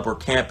new club or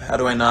camp. How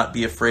do I not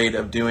be afraid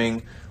of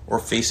doing or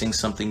facing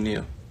something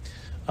new?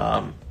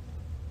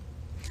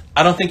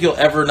 I don't think you'll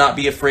ever not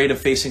be afraid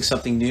of facing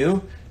something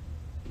new.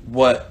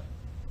 What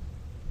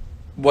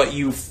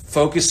you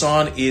focus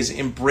on is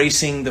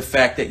embracing the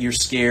fact that you're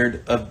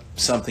scared of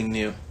something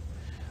new.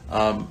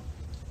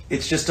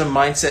 It's just a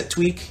mindset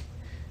tweak.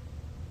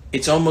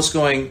 It's almost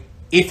going,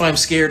 if I'm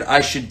scared,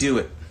 I should do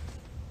it.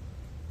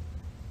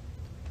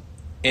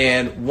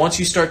 And once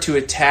you start to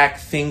attack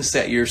things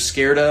that you're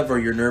scared of or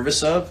you're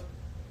nervous of,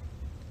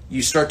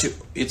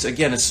 it's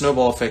a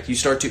snowball effect. You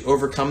start to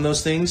overcome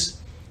those things.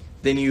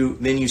 Then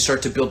you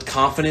start to build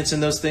confidence in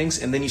those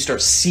things, and then you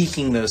start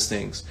seeking those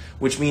things,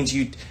 which means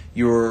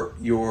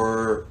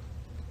your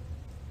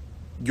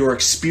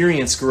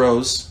experience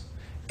grows,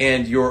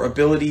 and your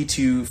ability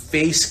to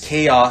face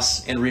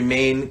chaos and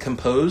remain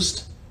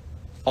composed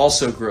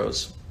also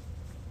grows.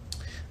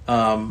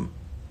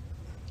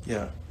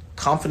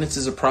 Confidence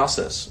is a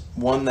process,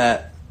 one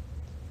that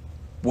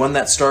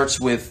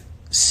starts with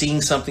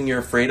seeing something you're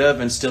afraid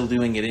of and still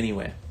doing it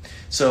anyway.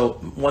 So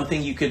one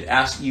thing you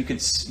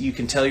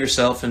can tell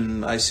yourself,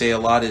 and I say a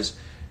lot, is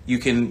you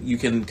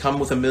can come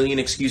with a million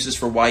excuses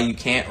for why you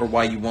can't or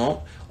why you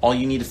won't. All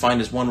you need to find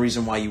is one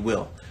reason why you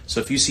will. So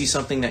if you see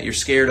something that you're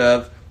scared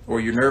of or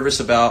you're nervous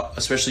about,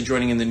 especially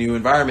joining in the new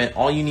environment,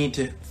 all you need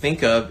to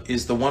think of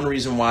is the one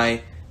reason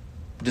why,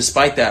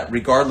 despite that,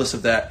 regardless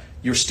of that,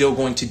 you're still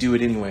going to do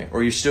it anyway,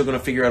 or you're still going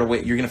to figure out a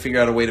way. You're going to figure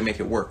out a way to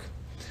make it work.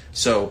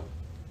 So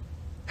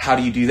how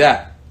do you do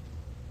that?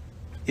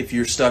 If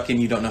you're stuck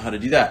and you don't know how to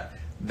do that,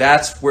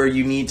 that's where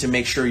you need to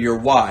make sure your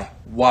why,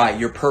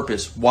 your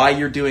purpose, why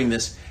you're doing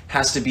this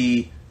has to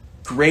be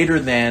greater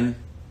than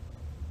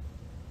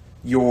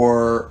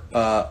your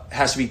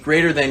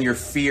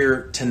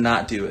fear to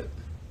not do it.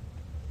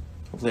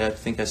 Hopefully, I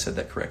think I said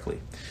that correctly.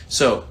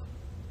 So,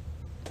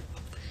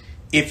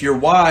 if your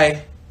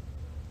why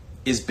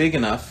is big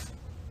enough,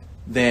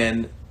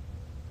 then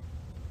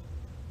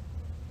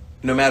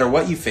no matter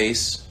what you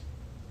face,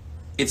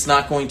 it's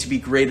not going to be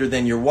greater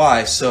than your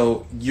why,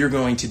 so you're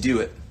going to do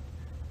it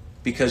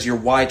because your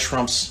why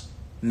trumps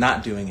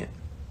not doing it.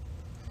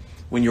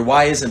 When your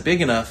why isn't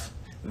big enough,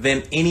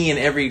 then any and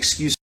every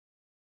excuse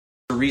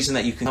or reason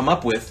that you can come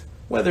up with,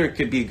 whether it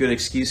could be a good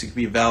excuse, it could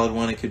be a valid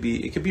one, it could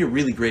be a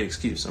really great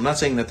excuse. I'm not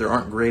saying that there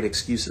aren't great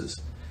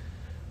excuses.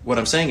 What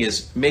I'm saying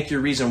is make your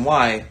reason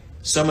why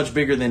so much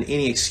bigger than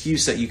any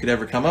excuse that you could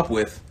ever come up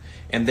with,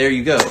 and there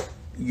you go.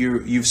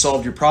 you've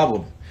solved your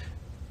problem.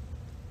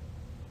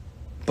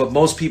 But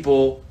most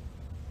people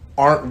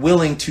aren't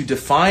willing to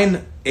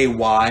define a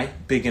why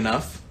big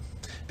enough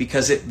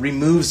because it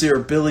removes their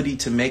ability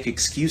to make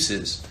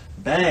excuses.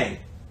 Bang!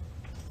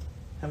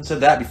 Haven't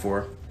said that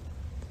before,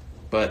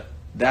 but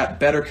that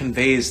better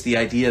conveys the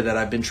idea that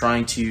I've been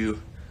trying to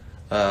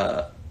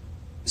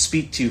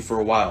speak to for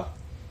a while.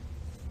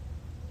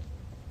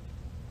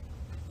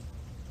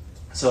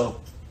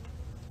 So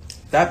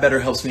that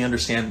better helps me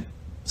understand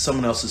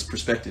someone else's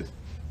perspective.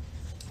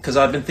 Because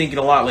I've been thinking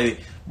a lot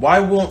lately, why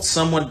won't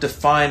someone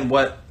define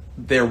what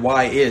their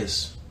why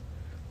is?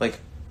 Like,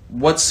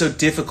 what's so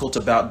difficult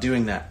about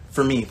doing that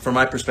for me, from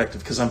my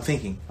perspective? Because I'm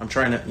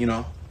trying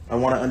to, I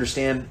want to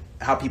understand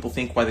how people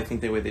think, why they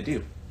think the way they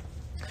do.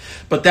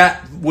 But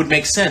that would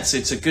make sense.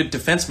 It's a good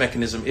defense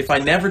mechanism. If I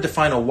never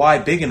define a why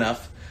big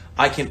enough,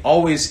 I can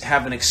always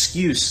have an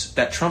excuse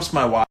that trumps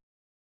my why,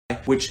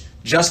 which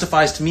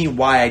justifies to me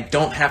why I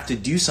don't have to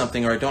do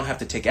something or I don't have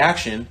to take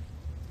action,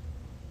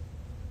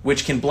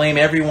 which can blame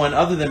everyone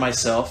other than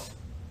myself.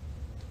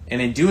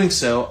 And in doing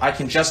so, I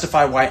can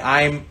justify why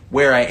I'm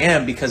where I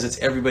am because it's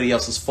everybody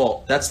else's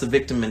fault. That's the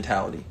victim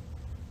mentality.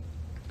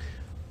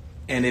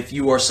 And if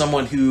you are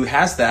someone who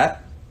has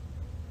that,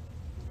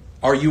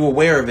 are you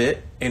aware of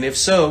it? And if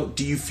so,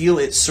 do you feel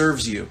it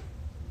serves you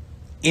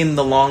in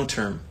the long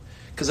term?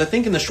 Because I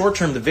think in the short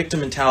term, the victim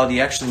mentality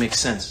actually makes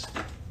sense.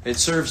 It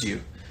serves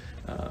you.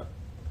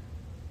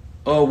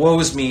 Oh, woe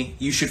is me.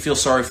 You should feel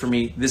sorry for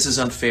me. This is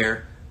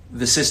unfair.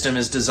 The system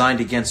is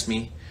designed against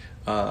me.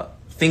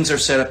 Things are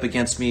set up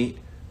against me.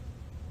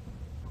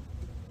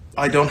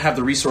 I don't have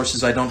the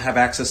resources. I don't have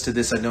access to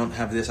this. I don't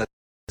have this. I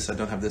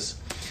don't have this.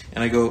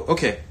 And I go,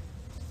 okay,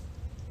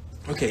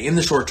 in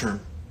the short term,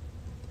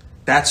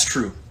 that's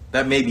true.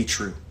 That may be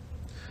true.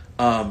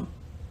 But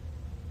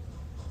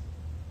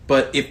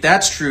if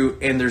that's true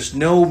and there's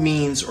no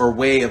means or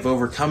way of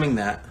overcoming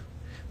that,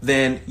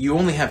 then you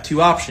only have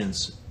two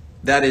options.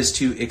 That is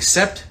to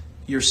accept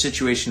your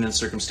situation and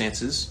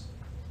circumstances,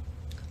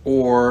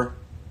 accept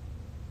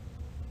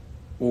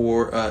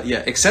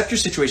your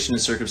situation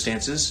and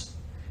circumstances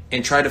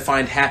and try to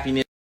find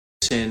happiness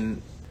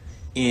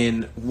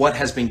in what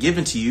has been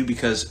given to you,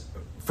 because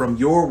from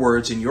your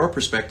words and your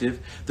perspective,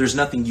 there's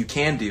nothing you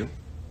can do.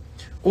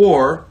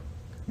 Or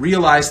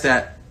realize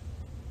that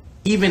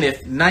even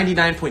if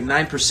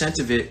 99.9%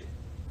 of it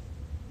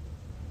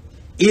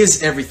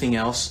is everything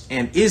else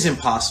and is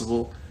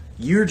impossible,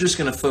 you're just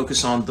going to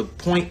focus on the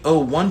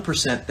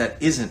 0.01% that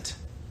isn't,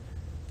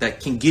 that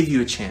can give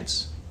you a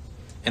chance.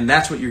 And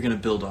that's what you're going to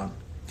build on.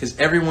 Because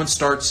everyone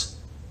starts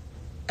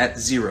at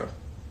zero,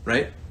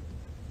 right?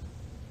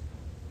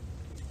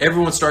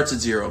 Everyone starts at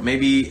zero.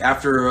 Maybe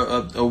after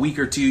a week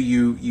or two,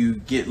 you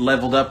get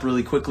leveled up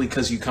really quickly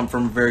because you come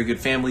from a very good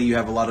family, you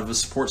have a lot of a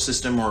support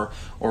system or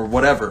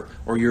whatever,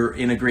 or you're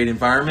in a great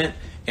environment,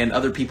 and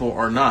other people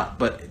are not.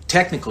 But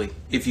technically,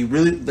 if you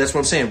really, that's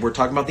what I'm saying, we're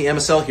talking about the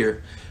MSL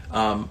here.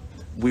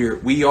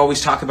 We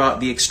always talk about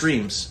the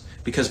extremes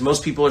because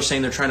most people are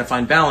saying they're trying to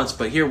find balance,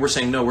 but here we're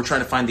saying no, we're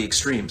trying to find the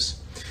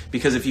extremes.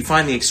 Because if you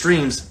find the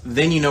extremes,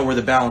 then you know where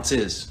the balance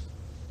is.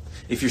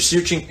 If you're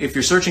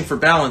searching for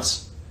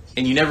balance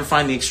and you never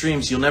find the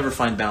extremes, you'll never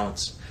find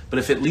balance. But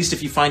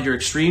if you find your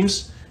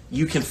extremes,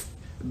 you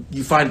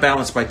find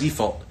balance by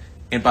default.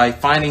 And by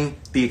finding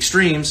the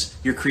extremes,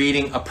 you're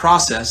creating a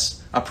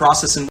process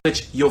in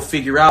which you'll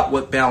figure out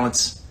what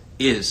balance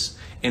is.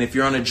 And if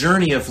you're on a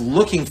journey of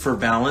looking for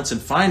balance and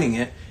finding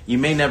it, you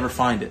may never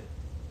find it.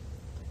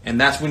 And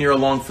that's when you're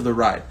along for the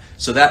ride.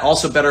 So that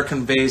also better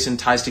conveys and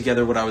ties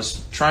together what I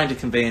was trying to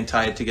convey and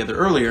tie it together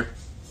earlier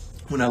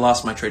when I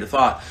lost my train of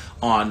thought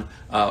on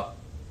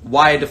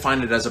why I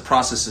define it as a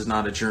process is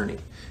not a journey,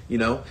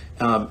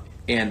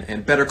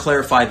 and better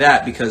clarify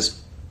that,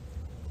 because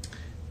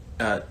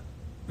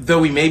though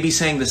we may be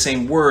saying the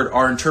same word,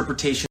 our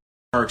interpretation,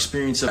 our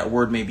experience of that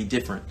word may be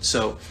different.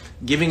 So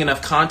giving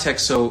enough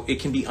context so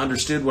it can be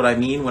understood what I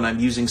mean when I'm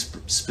using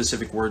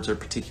specific words or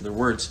particular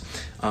words,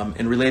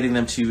 and relating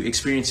them to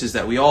experiences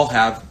that we all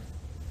have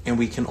and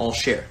we can all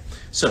share.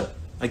 So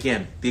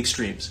again, the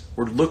extremes.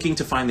 We're looking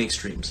to find the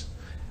extremes.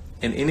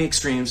 And in the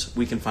extremes,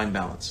 we can find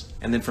balance.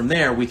 And then from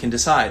there, we can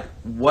decide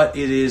what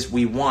it is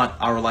we want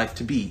our life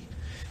to be.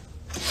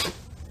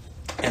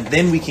 And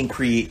then we can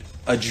create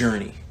a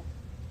journey.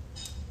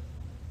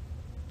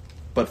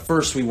 But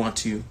first, we want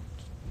to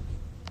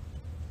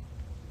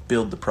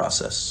build the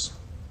process.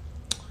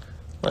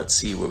 Let's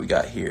see what we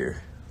got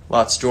here.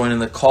 Lots joining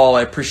the call.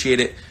 I appreciate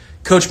it.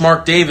 Coach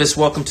Mark Davis,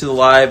 welcome to the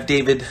live.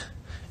 David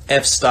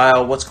F.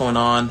 Style, what's going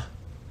on?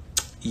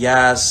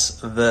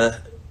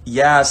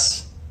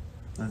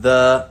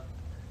 The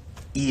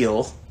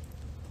eel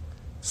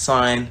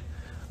sign.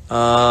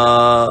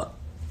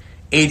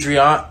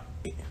 Adrian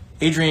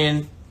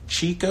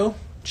Chicho,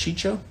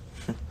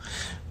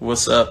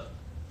 what's up?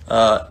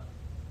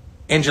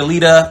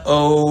 Angelita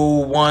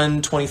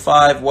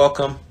 0125,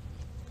 welcome.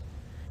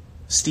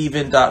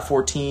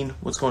 Steven.14,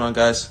 what's going on,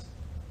 guys?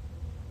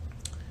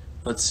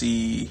 Let's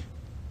see.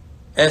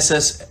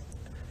 SSFC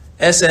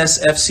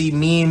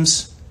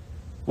memes.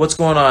 What's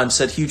going on?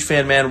 Said huge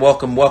fan, man.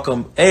 Welcome,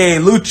 welcome. Hey,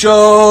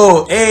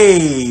 Lucho.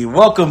 Hey,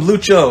 welcome,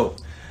 Lucho.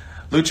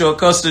 Lucho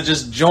Acosta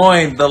just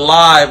joined the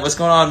live. What's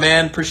going on,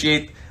 man?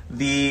 Appreciate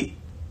the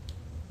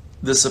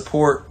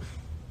support.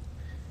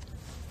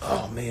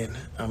 Oh man,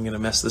 I'm gonna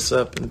mess this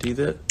up and do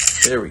that.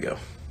 There we go.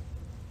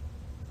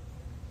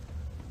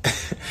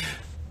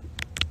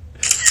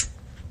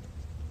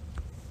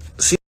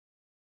 See,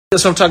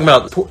 that's what I'm talking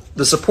about.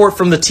 The support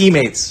from the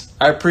teammates.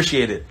 I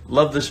appreciate it.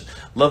 Love this.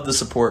 Love the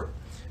support.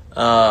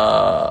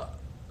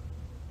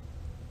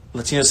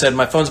 Latino said,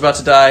 "My phone's about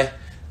to die."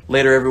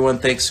 Later, everyone.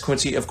 Thanks,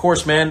 Quincy. Of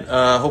course, man.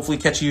 Hopefully,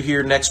 catch you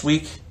here next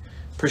week.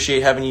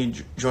 Appreciate having you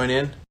join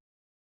in.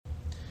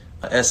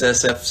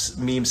 SSF's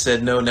meme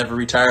said, "No, never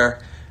retire."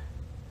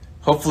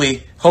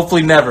 Hopefully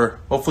never.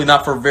 Hopefully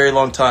not for a very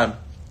long time.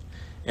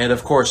 And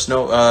of course,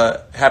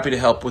 happy to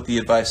help with the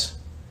advice.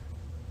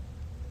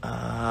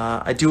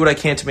 I do what I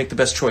can to make the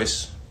best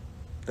choice.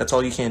 That's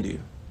all you can do.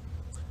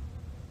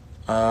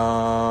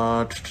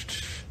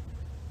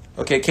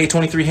 Okay,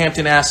 K23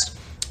 Hampton asked,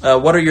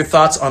 what are your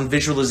thoughts on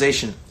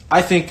visualization?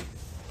 I think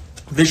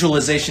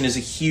visualization is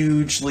a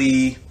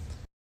hugely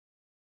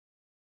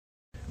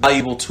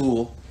valuable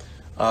tool.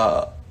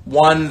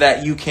 One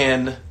that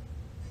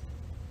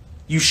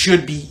you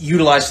should be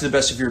utilized to the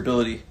best of your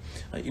ability.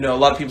 A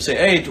lot of people say,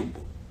 "Hey,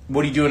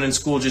 what are you doing in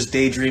school? Just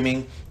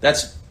daydreaming."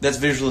 That's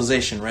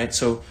visualization, right?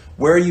 So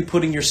where are you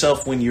putting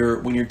yourself when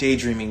you're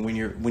daydreaming, when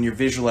you're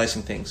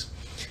visualizing things,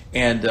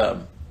 and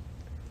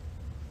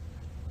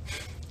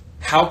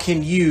how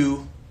can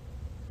you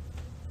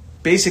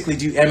basically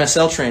do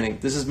MSL training?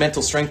 This is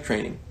mental strength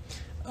training.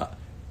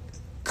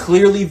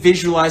 Clearly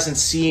visualize and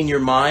see in your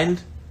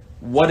mind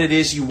what it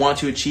is you want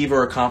to achieve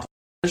or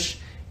accomplish,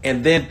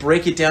 and then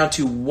break it down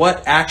to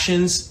what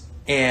actions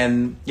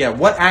you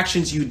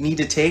need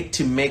to take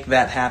to make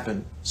that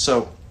happen.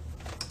 So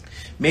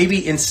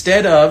maybe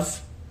instead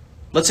of,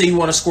 let's say you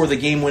want to score the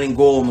game-winning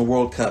goal in the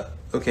World Cup,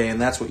 okay, and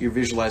that's what you're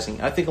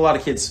visualizing. I think a lot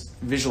of kids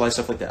visualize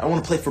stuff like that. I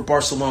want to play for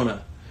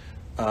Barcelona.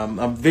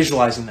 I'm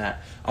visualizing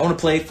that. I want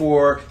to play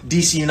for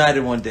DC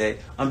United one day.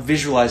 I'm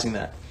visualizing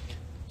that.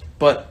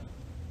 But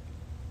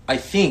I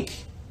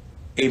think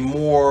a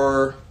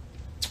more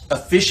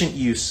efficient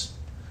use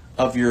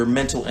of your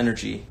mental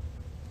energy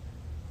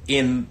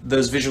in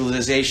those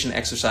visualization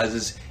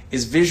exercises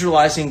is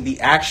visualizing the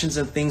actions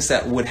and things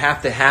that would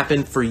have to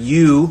happen for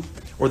you,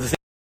 or the things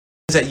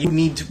that you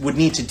would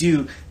need to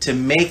do to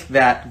make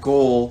that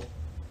goal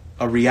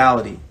a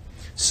reality.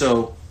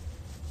 So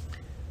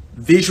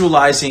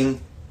visualizing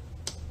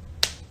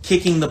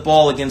kicking the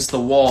ball against the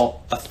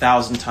wall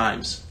 1,000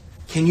 times.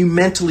 Can you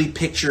mentally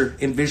picture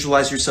and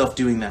visualize yourself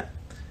doing that?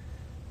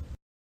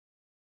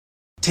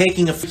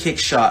 Taking a free kick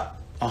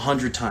shot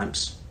 100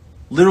 times.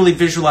 Literally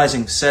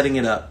visualizing setting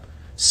it up,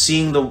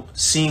 seeing the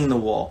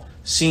wall,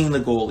 seeing the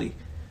goalie,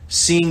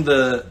 seeing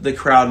the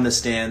crowd in the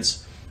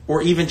stands,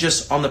 or even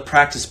just on the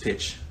practice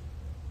pitch.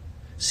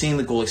 Seeing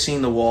the goalie,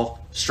 seeing the wall,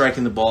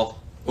 striking the ball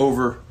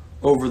over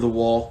the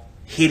wall,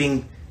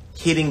 hitting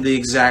the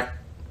exact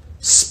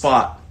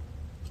spot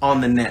on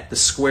the net, the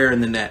square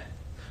in the net.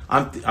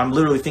 I'm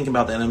literally thinking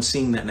about that, and I'm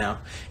seeing that now.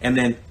 And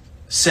then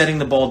setting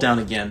the ball down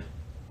again.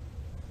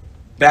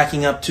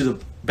 Backing up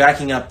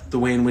the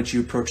way in which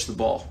you approach the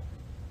ball.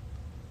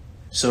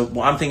 So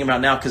what I'm thinking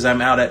about now, because I'm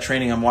out at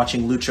training, I'm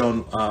watching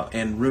Lucho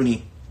and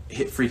Rooney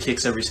hit free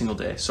kicks every single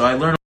day. So I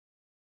learn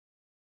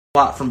a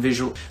lot from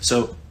visual.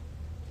 So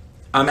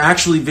I'm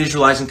actually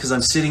visualizing because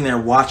I'm sitting there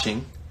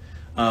watching.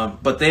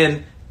 But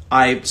then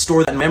I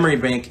store that in memory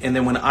bank, and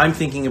then when I'm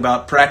thinking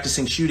about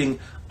practicing shooting,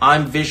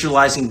 I'm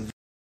visualizing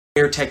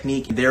their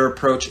technique, their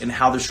approach, and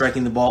how they're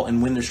striking the ball and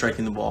when they're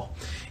striking the ball.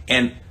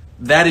 And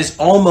that is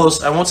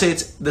almost, I won't say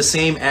it's the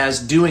same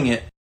as doing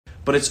it,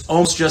 but it's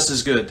almost just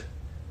as good.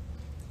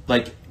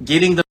 Like,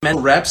 getting the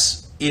mental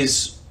reps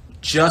is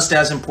just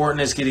as important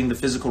as getting the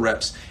physical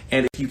reps.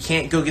 And if you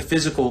can't go get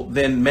physical,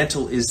 then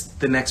mental is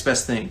the next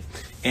best thing.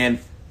 And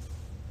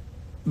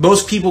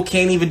most people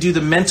can't even do the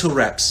mental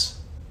reps.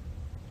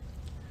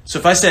 So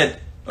if I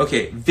said,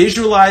 okay,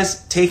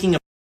 visualize taking a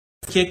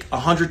kick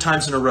 100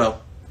 times in a row.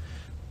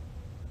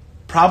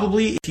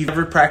 Probably, if you've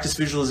ever practiced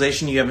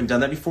visualization, you haven't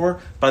done that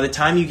before. By the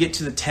time you get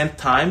to the 10th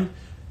time,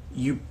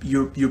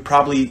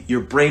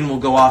 your brain will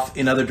go off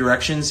in other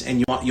directions,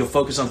 and you'll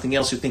focus on something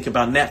else. You'll think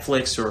about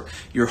Netflix or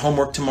your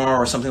homework tomorrow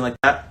or something like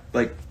that.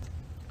 Like,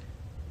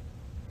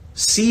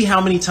 see how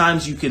many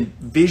times you can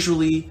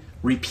visually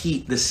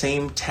repeat the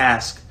same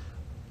task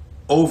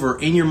over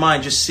in your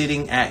mind, just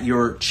sitting at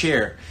your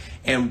chair.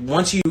 And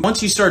once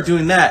you start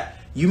doing that,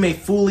 you may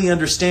fully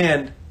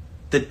understand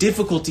the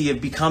difficulty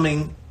of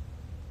becoming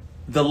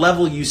the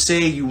level you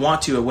say you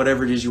want to at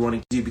whatever it is you want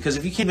to do. Because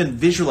if you can't even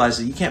visualize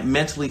it, you can't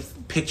mentally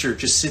picture,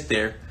 just sit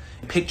there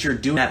and picture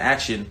doing that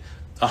action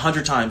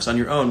 100 times on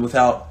your own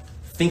without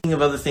thinking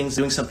of other things,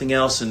 doing something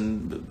else,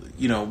 and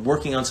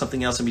working on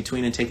something else in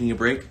between and taking a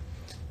break.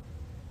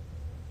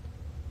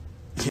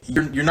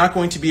 You're not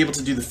going to be able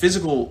to do the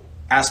physical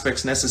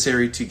aspects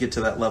necessary to get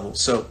to that level.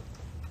 So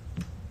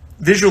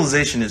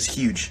visualization is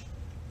huge.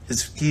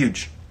 It's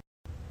huge.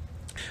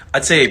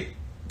 I'd say,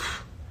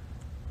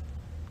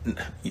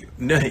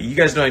 you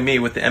guys knowing me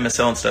with the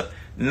MSL and stuff,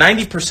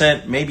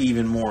 90%, maybe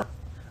even more,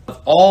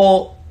 of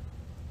all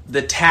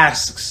the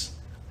tasks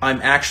I'm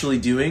actually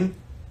doing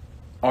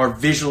are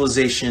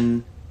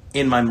visualization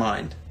in my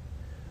mind.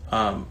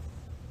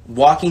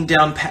 Walking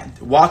down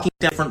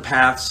different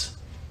paths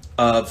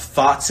of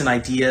thoughts and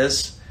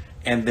ideas,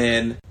 and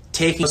then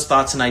taking those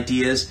thoughts and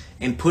ideas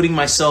and putting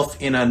myself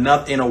in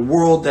a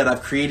world that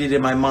I've created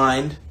in my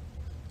mind,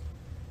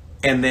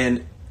 and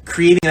then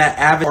creating that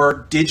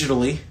avatar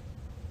digitally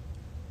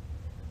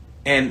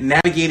and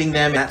navigating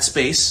them in that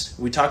space.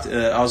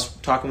 I was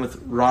talking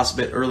with Ross a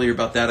bit earlier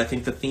about that. I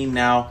think the theme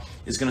now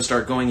is going to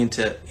start going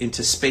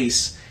into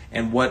space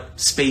and what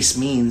space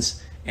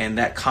means and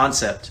that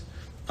concept.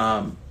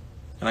 And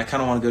I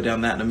kind of want to go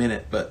down that in a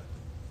minute. But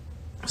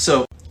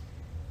so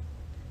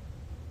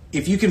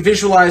if you can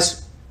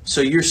visualize,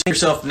 so you're seeing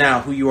yourself now,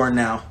 who you are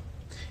now,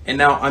 and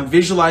now I'm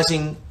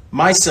visualizing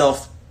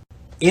myself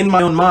in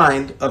my own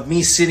mind of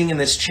me sitting in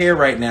this chair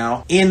right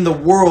now in the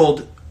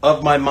world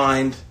of my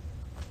mind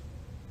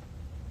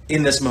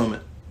in this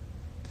moment.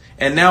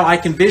 And now I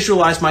can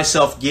visualize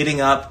myself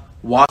getting up,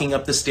 walking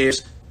up the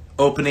stairs,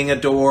 opening a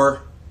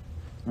door,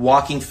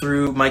 walking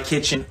through my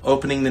kitchen,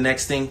 opening the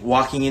next thing,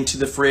 walking into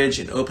the fridge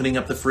and opening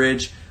up the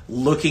fridge,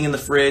 looking in the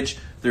fridge.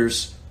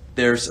 There's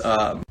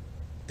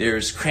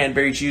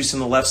cranberry juice on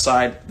the left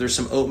side. There's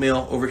some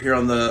oatmeal over here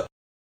on the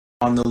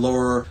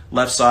lower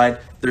left side.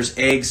 There's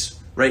eggs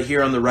right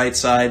here on the right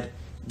side.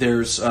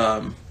 There's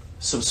some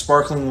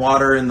sparkling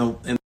water in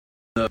the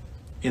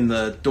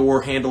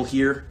door handle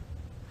here.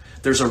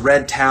 There's a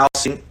red towel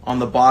sitting on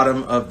the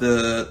bottom of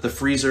the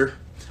freezer.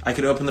 I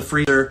could open the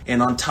freezer,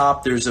 and on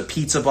top there's a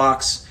pizza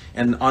box,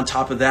 and on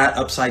top of that,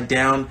 upside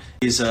down,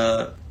 is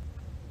a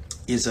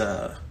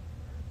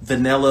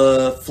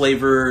vanilla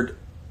flavored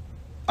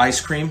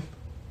ice cream,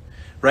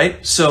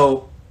 right?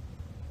 So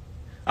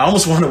I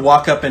almost want to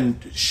walk up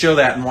and show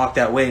that and walk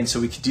that way, and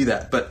so we could do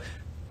that. But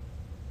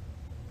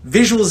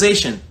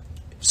visualization.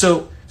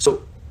 So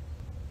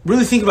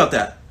really think about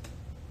that.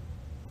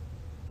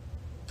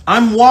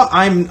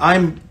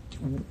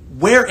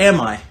 Where am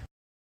I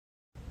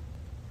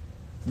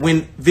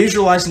when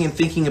visualizing and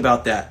thinking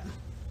about that,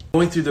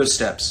 going through those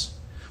steps?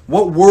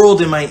 What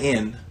world am I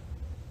in?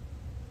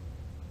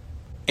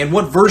 And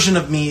what version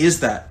of me is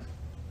that?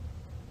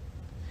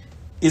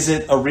 Is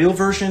it a real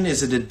version?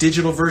 Is it a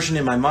digital version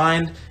in my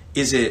mind?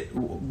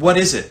 What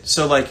is it?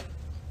 So like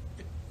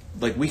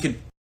we could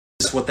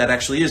discuss what that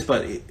actually is,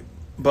 but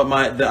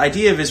the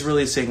idea of it is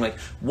really saying, like,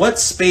 what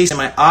space am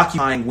I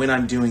occupying when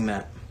I'm doing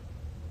that?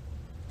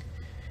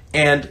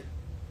 And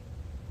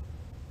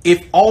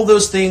if all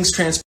those things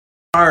transpire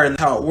and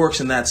that's how it works,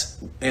 and that's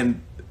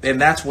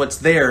what's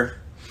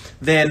there,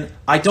 then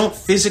I don't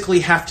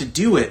physically have to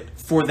do it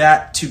for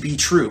that to be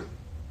true.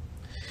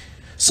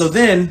 So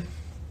then,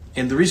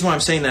 and the reason why I'm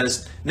saying that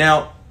is,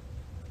 now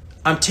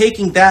I'm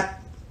taking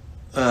that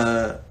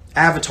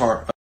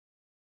avatar of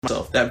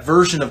myself, that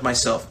version of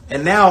myself,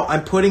 and now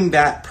I'm putting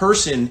that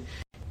person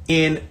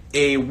in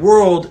a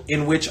world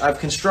in which I've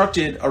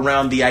constructed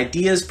around the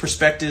ideas,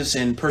 perspectives,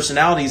 and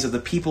personalities of the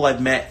people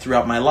I've met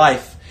throughout my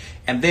life.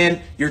 And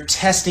then you're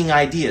testing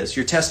ideas.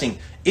 You're testing,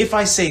 if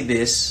I say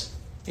this,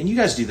 and you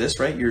guys do this,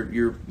 right?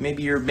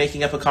 Maybe you're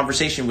making up a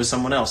conversation with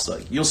someone else.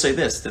 Like, you'll say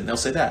this, then they'll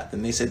say that,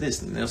 then they say this,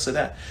 then they'll say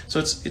that. So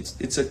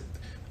it's a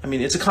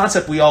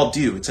concept we all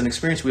do. It's an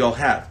experience we all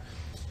have.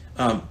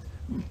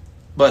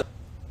 But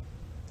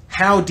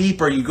how deep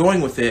are you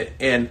going with it,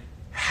 and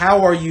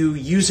how are you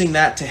using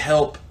that to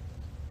help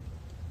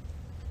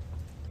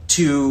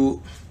to,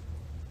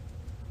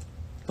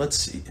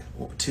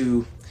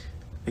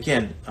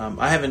 again,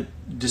 I haven't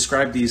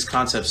described these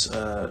concepts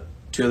to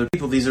other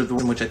people. These are the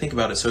ones in which I think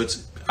about it. So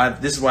this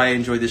is why I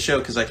enjoy this show,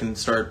 because I can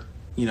start,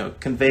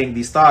 conveying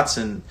these thoughts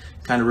and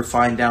kind of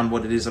refine down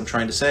what it is I'm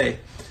trying to say.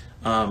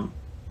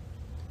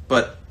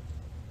 But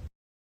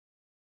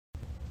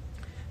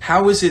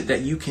how is it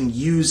that you can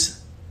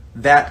use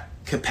that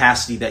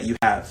capacity that you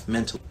have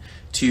mentally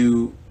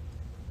to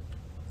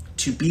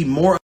be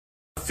more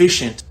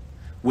efficient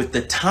with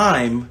the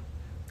time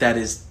that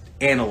is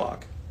analog,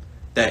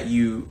 that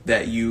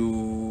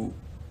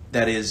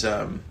is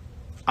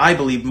I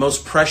believe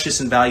most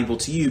precious and valuable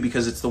to you,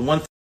 because it's the one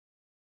thing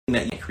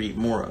that you can create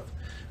more of,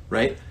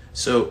 right?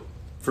 So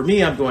for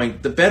me, I'm going,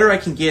 the better I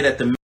can get at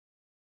the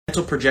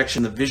mental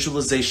projection, the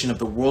visualization of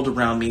the world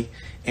around me,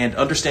 and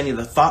understanding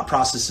the thought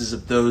processes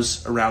of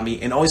those around me,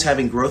 and always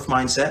having growth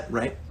mindset,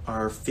 right?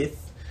 Our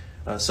fifth,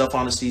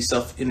 self-honesty,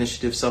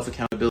 self-initiative,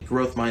 self-accountability,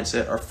 growth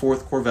mindset, our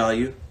fourth core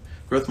value,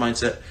 growth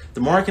mindset. The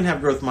more I can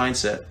have growth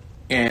mindset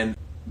and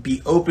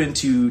be open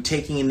to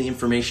taking in the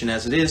information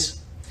as it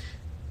is,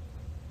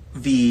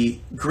 the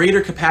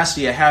greater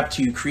capacity I have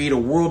to create a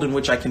world in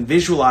which I can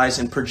visualize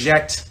and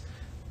project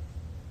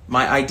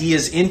my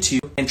ideas into,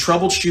 and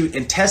troubleshoot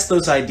and test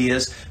those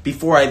ideas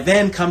before I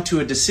then come to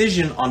a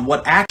decision on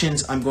what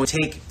actions I'm going to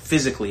take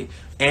physically,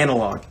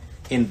 analog,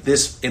 in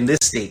this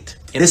state,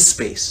 in this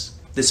space,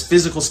 this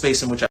physical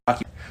space in which I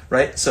occupy,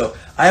 right? So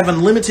I have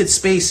unlimited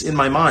space in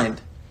my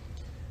mind,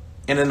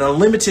 and an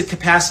unlimited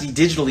capacity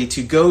digitally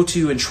to go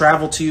to and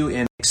travel to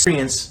and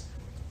experience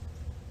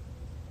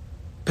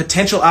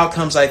potential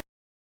outcomes I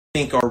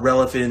think are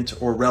relevant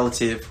or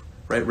relative,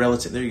 right?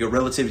 Relative, there you go,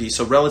 relativity.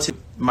 So relative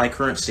to my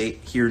current state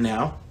here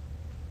now.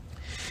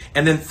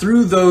 And then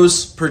through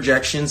those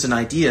projections and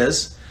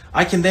ideas,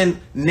 I can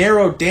then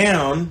narrow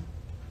down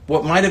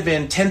what might have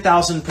been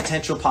 10,000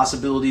 potential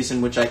possibilities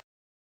in which I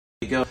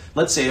could go.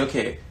 Let's say,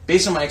 okay,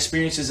 based on my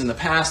experiences in the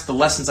past, the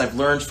lessons I've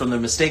learned from the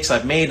mistakes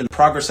I've made and the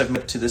progress I've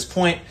made to this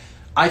point,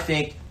 I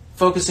think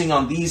focusing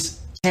on these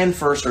 10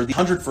 first or the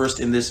 100 first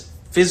in this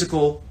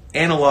physical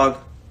analog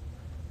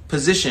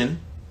position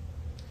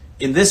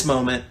in this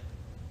moment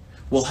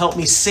will help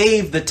me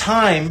save the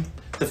time,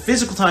 the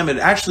physical time it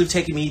actually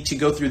taken me to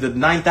go through the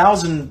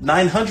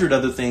 9,900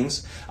 other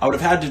things I would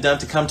have had to have done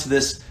to come to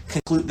this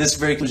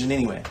very conclusion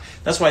anyway.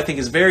 That's why I think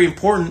it's very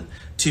important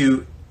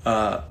to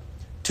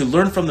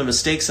learn from the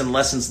mistakes and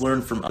lessons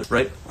learned from others,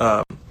 right?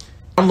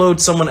 Download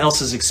someone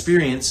else's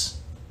experience.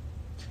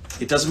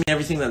 It doesn't mean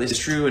everything that is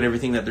true and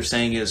everything that they're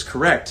saying is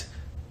correct,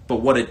 but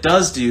what it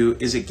does do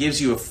is it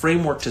gives you a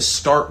framework to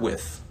start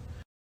with.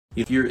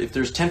 If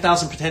there's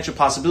 10,000 potential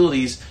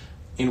possibilities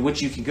in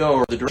which you can go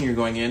or the direction you're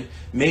going in,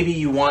 maybe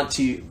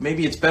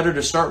it's better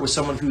to start with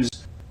someone who's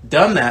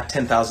done that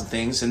 10,000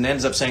 things and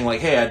ends up saying like,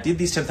 hey, I did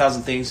these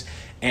 10,000 things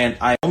and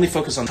I only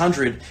focus on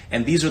 100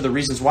 and these are the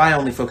reasons why I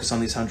only focus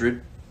on these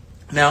 100.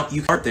 Now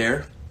you start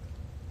there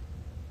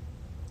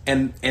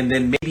and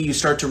then maybe you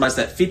start to realize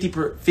that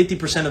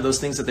 50% of those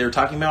things that they were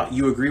talking about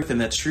you agree with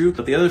and that's true,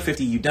 but the other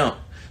 50 you don't.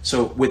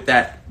 So with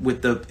at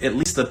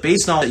least the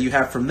base knowledge that you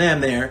have from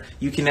them there,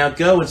 you can now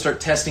go and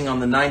start testing on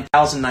the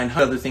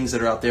 9,900 other things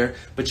that are out there,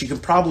 but you can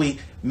probably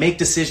make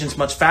decisions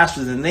much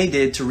faster than they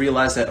did to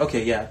realize that,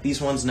 okay, yeah, these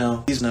ones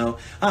no, these no,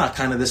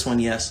 kind of this one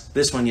yes,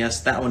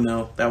 that one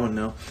no, that one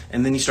no,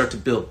 and then you start to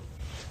build,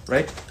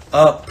 right?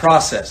 A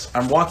process.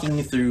 I'm walking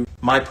you through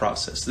my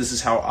process. This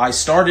is how I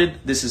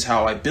started, this is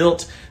how I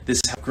built, this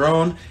is how I've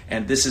grown,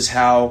 and this is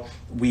how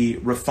we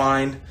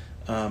refine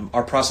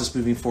our process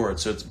moving forward.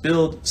 So it's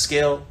build,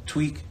 scale,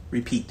 tweak,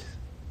 repeat.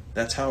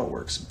 That's how it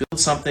works. Build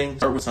something,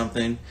 start with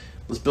something,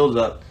 let's build it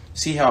up,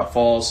 see how it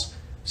falls,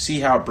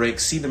 see how it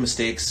breaks, see the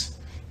mistakes.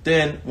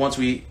 Then once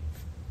we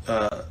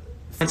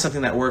find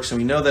something that works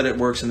and we know that it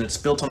works and it's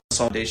built on the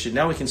foundation,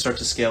 now we can start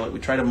to scale it. We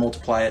try to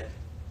multiply it.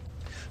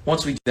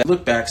 Once we do that,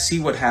 look back, see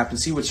what happened,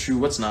 see what's true,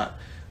 what's not.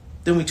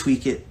 Then we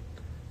tweak it.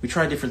 We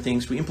try different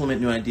things. We implement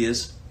new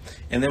ideas.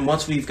 And then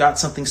once we've got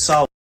something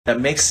solid, that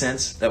makes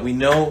sense, that we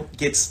know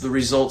gets the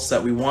results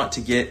that we want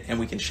to get and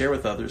we can share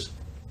with others,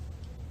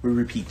 we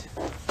repeat,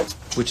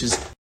 which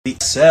is the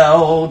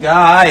sell,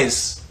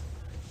 guys.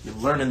 You're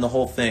learning the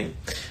whole thing.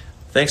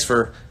 Thanks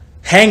for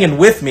hanging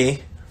with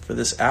me for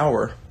this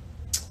hour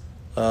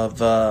of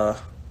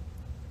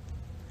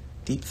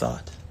deep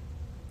thought.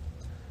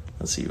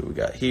 Let's see what we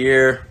got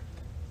here.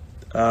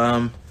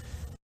 Gingerman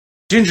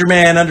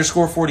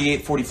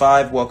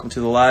 _4845, welcome to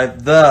the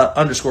live. The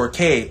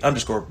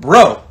 _K_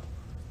 bro.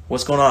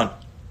 What's going on?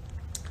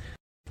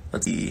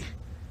 Let's see.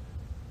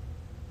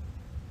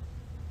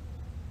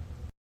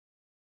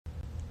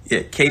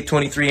 Yeah,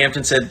 Kate23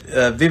 Hampton said,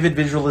 vivid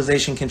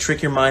visualization can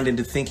trick your mind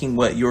into thinking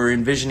what you're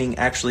envisioning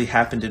actually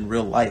happened in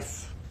real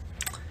life.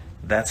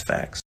 That's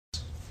facts.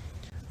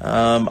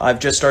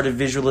 I've just started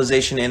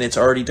visualization and it's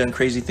already done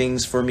crazy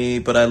things for me,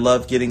 but I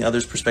love getting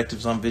others'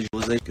 perspectives on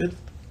visualization. Good.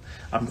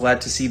 I'm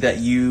glad to see that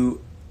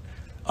you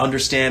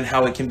understand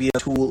how it can be a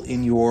tool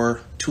in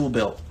your tool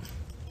belt.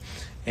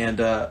 And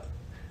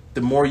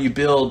the more you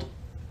build,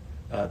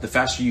 the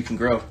faster you can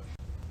grow.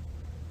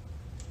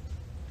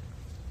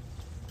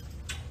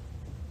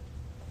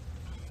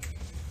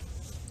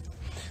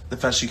 The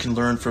faster you can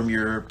learn from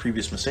your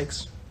previous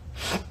mistakes.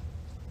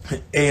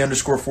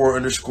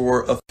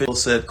 A_4_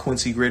 said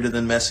Quincy greater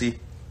than Messi.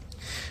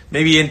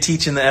 Maybe in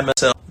teaching the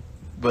MSL,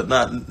 but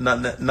not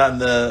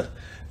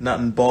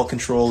in ball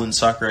control and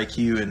soccer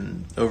IQ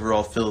and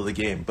overall feel of the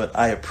game. But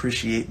I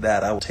appreciate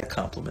that. I will take a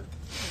compliment.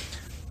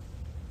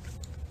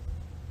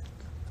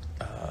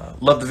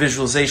 Love the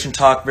visualization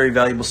talk. Very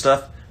valuable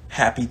stuff.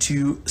 Happy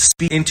to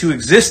speak into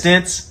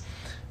existence.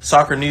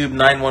 Soccer Noob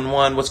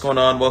 911. What's going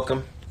on?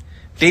 Welcome.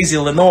 Daisy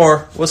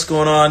Lenore. What's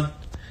going on?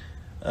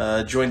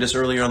 Joined us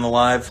earlier on the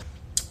live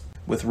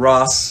with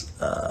Ross.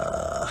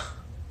 Let's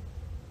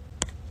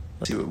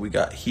see what we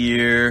got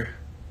here.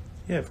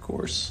 Yeah, of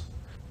course.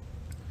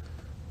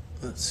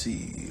 Let's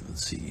see.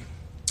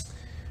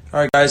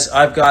 All right, guys.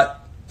 I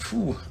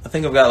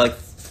think I've got like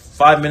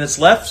 5 minutes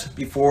left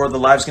before the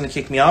live's going to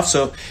kick me off.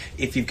 So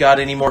if you've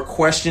got any more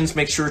questions,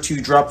 make sure to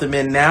drop them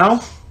in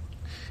now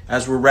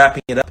as we're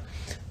wrapping it up.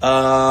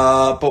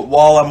 But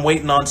while I'm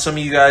waiting on some of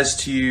you guys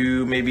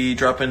to maybe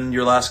drop in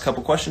your last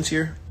couple questions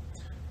here,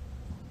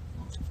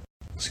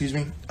 excuse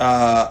me,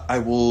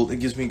 it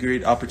gives me a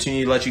great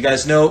opportunity to let you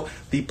guys know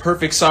the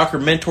Perfect Soccer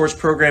Mentors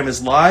program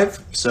is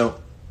live. So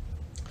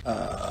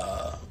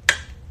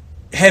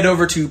head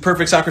over to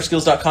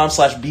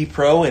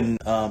perfectsoccerskills.com/bpro and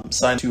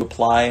sign to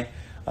apply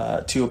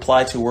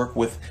to work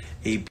with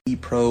a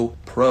bpro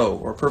pro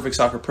or Perfect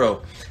Soccer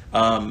Pro.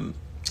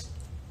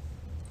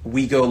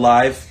 we go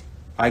live.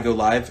 I go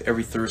live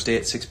every Thursday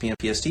at 6 p.m.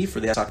 PST for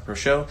the Soccer Pro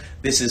Show.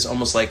 This is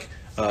almost like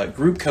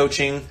group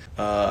coaching,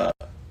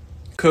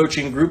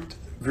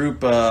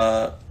 group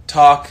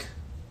talk,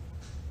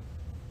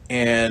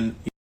 and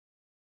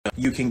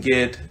you can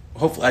get.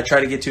 Hopefully, I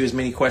try to get to as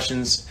many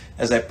questions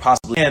as I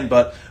possibly can.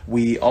 But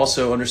we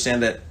also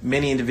understand that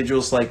many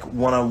individuals like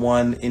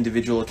one-on-one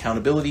individual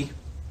accountability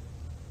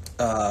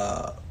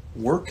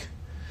work.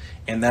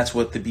 And that's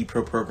what the Be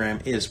Pro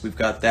program is. We've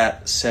got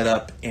that set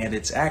up, and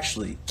it's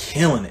actually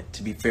killing it,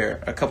 to be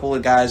fair. A couple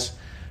guys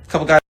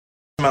in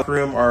my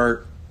room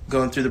are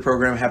going through the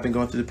program, have been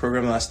going through the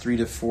program the last 3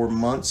 to 4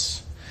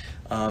 months.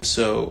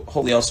 So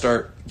hopefully I'll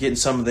start getting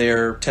some of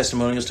their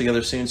testimonials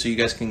together soon so you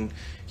guys can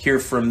hear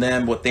from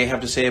them what they have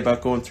to say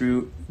about going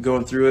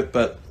through it.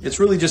 But it's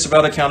really just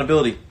about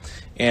accountability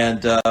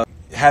and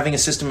having a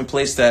system in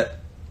place that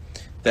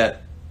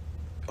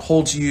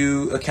holds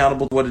you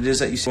accountable to what it is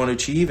that you want to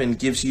achieve and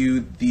gives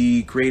you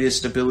the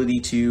greatest ability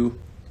to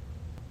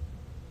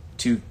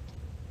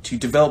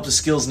develop the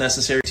skills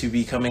necessary to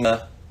becoming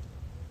a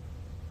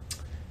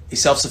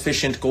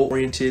self-sufficient,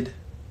 goal-oriented,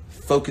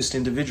 focused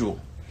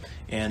individual.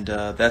 And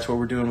that's what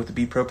we're doing with the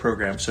Be Pro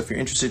program. So if you're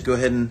interested, go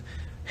ahead and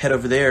head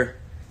over there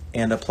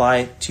and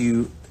apply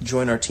to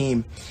join our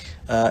team.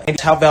 And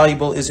how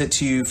valuable is it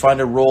to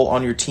find a role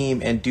on your team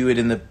and do it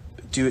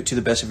to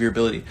the best of your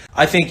ability?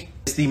 I think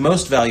it's the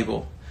most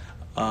valuable.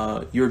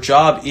 Your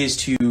job is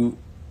to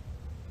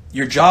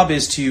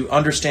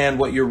understand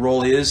what your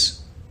role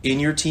is in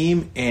your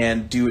team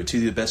and do it to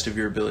the best of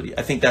your ability.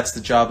 I think that's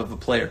the job of a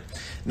player.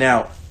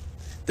 Now,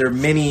 there are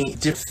many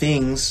different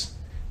things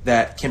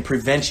that can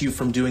prevent you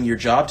from doing your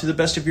job to the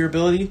best of your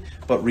ability,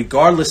 but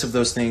regardless of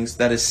those things,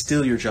 that is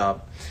still your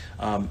job.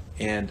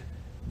 And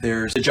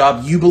there's the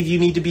job you believe you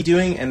need to be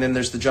doing, and then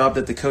there's the job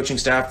that the coaching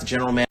staff, the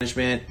general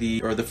management,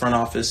 the front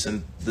office,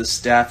 and the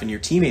staff and your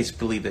teammates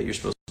believe that you're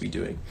supposed to be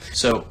doing.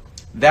 So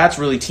that's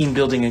really team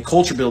building and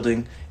culture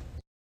building,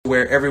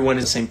 where everyone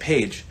is on the same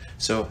page.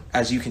 So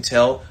as you can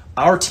tell,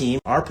 our team,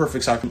 our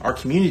Perfect Soccer, our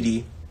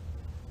community,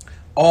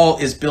 all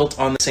is built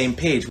on the same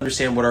page. We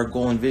understand what our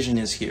goal and vision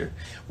is here.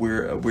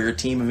 We're a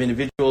team of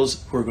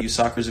individuals who are going to use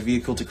soccer as a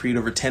vehicle to create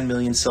over 10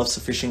 million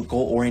self-sufficient,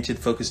 goal-oriented,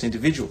 focused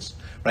individuals.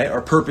 Right?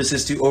 Our purpose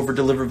is to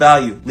over-deliver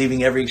value,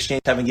 leaving every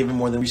exchange having given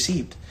more than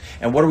received.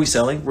 And what are we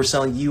selling? We're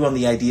selling you on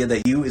the idea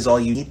that you is all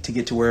you need to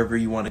get to wherever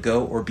you want to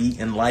go or be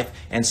in life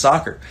and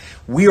soccer.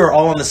 We are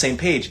all on the same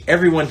page.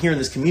 Everyone here in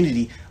this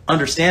community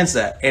understands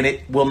that, and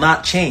it will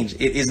not change.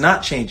 It is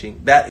not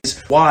changing. That is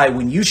why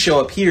when you show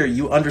up here,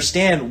 you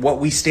understand what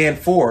we stand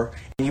for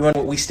and you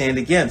understand what we stand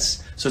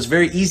against. So it's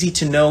very easy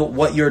to know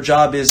what your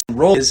job is and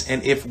role is,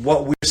 and if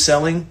what we're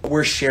selling, what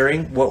we're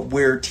sharing, what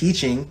we're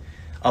teaching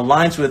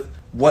aligns with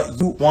what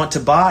you want to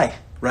buy,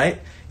 right?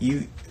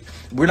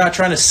 We're not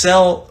trying to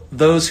sell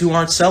those who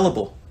aren't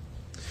sellable.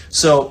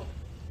 So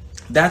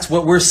that's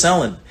what we're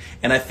selling.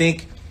 And I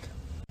think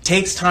it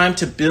takes time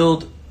to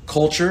build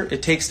culture.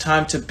 It takes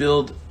time to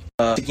build,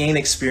 to gain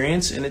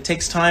experience. And it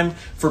takes time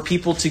for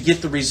people to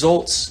get the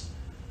results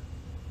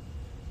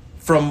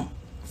from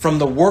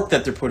the work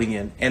that they're putting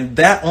in. And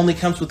that only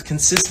comes with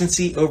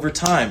consistency over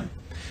time.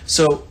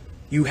 So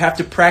you have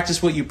to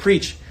practice what you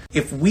preach.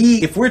 If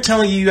we're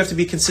telling you have to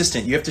be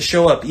consistent, you have to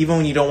show up even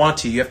when you don't want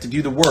to, you have to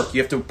do the work,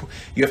 you have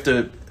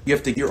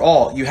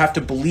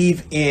to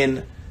believe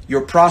in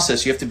your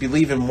process, you have to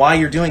believe in why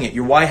you're doing it.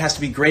 Your why has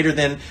to be greater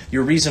than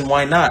your reason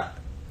why not.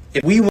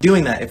 If we weren't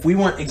doing that, if we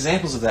weren't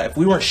examples of that, if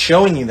we weren't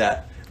showing you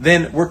that,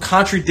 then we're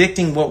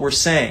contradicting what we're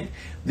saying.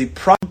 The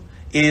problem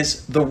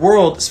is the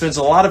world spends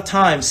a lot of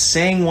time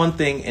saying one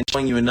thing and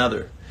showing you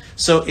another.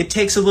 So it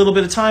takes a little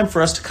bit of time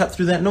for us to cut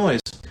through that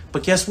noise.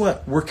 But guess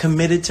what? We're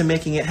committed to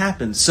making it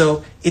happen.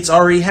 So it's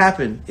already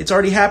happened. It's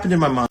already happened in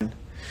my mind.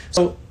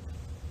 So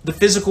the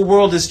physical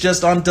world is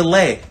just on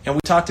delay. And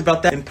we talked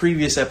about that in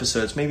previous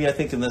episodes. Maybe I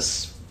think in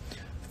this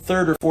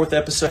 3rd or 4th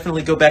episode.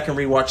 Definitely go back and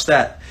rewatch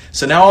that.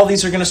 So now all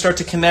these are going to start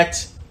to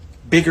connect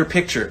bigger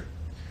picture.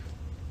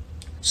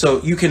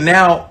 So you can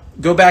now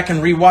go back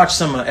and rewatch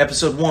some of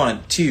episode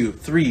 1, 2,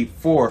 3,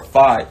 4,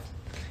 5.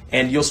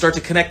 And you'll start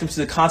to connect them to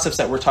the concepts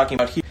that we're talking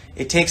about here.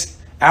 It takes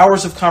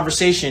hours of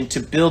conversation to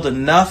build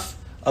enough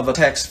of a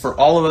text for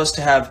all of us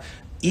to have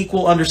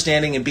equal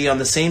understanding and be on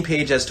the same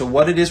page as to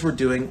what it is we're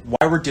doing,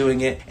 why we're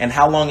doing it, and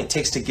how long it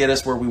takes to get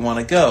us where we want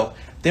to go.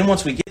 Then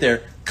once we get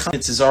there,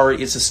 confidence is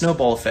already, it's a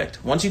snowball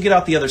effect. Once you get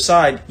out the other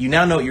side, you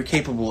now know what you're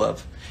capable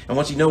of. And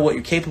once you know what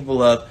you're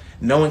capable of,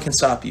 no one can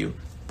stop you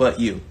but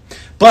you.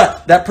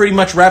 But that pretty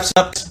much wraps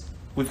up.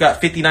 We've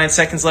got 59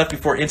 seconds left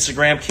before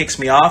Instagram kicks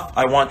me off.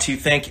 I want to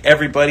thank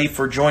everybody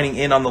for joining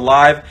in on the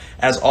live.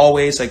 As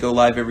always, I go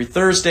live every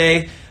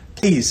Thursday.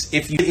 Please,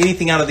 if you get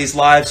anything out of these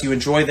lives, you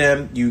enjoy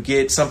them, you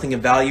get something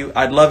of value,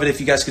 I'd love it if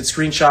you guys could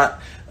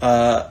screenshot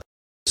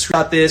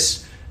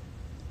this,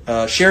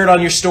 share it on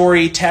your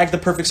story, tag the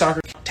Perfect Soccer,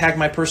 tag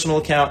my personal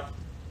account.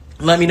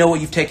 Let me know what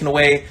you've taken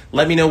away.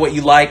 Let me know what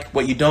you like,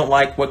 what you don't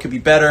like, what could be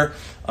better,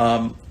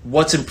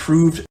 what's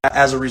improved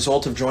as a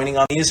result of joining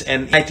on these,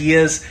 and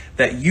ideas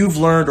that you've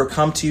learned or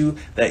come to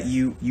that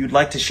you'd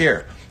like to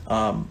share.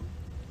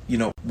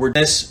 We're in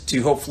this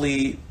to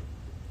hopefully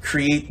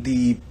create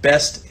the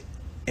best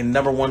and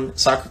number one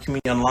soccer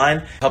community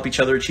online, help each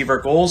other achieve our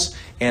goals.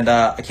 And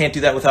I can't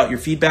do that without your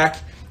feedback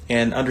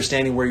and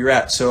understanding where you're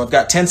at. So I've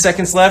got 10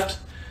 seconds left.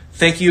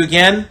 Thank you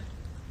again.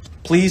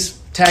 Please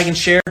tag and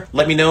share.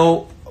 Let me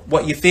know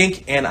what you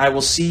think, and I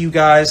will see you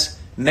guys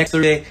next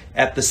Thursday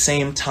at the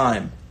same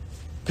time.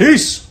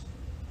 Peace.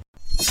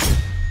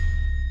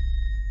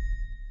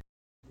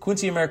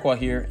 Quincy Amarikwa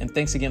here, and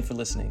thanks again for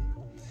listening.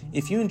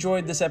 If you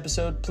enjoyed this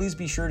episode, please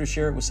be sure to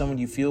share it with someone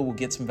you feel will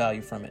get some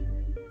value from it.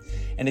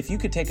 And if you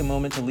could take a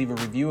moment to leave a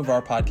review of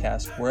our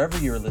podcast wherever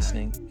you're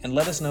listening and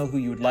let us know who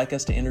you would like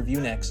us to interview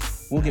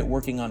next, we'll get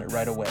working on it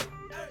right away.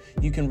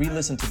 You can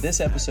re-listen to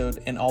this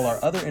episode and all our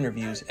other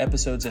interviews,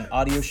 episodes, and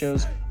audio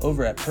shows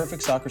over at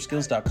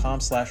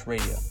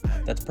perfectsoccerskills.com/radio.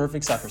 That's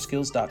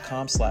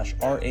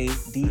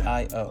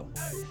perfectsoccerskills.com/radio.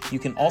 You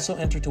can also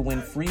enter to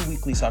win free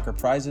weekly soccer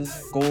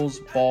prizes, goals,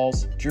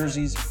 balls,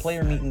 jerseys,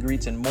 player meet and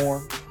greets, and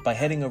more by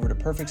heading over to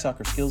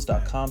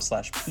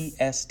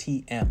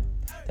perfectsoccerskills.com/PSTM.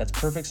 That's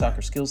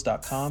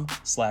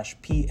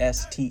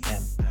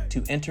perfectsoccerskills.com/PSTM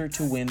to enter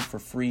to win for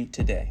free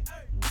today.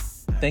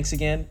 Thanks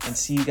again, and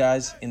see you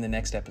guys in the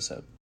next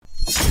episode.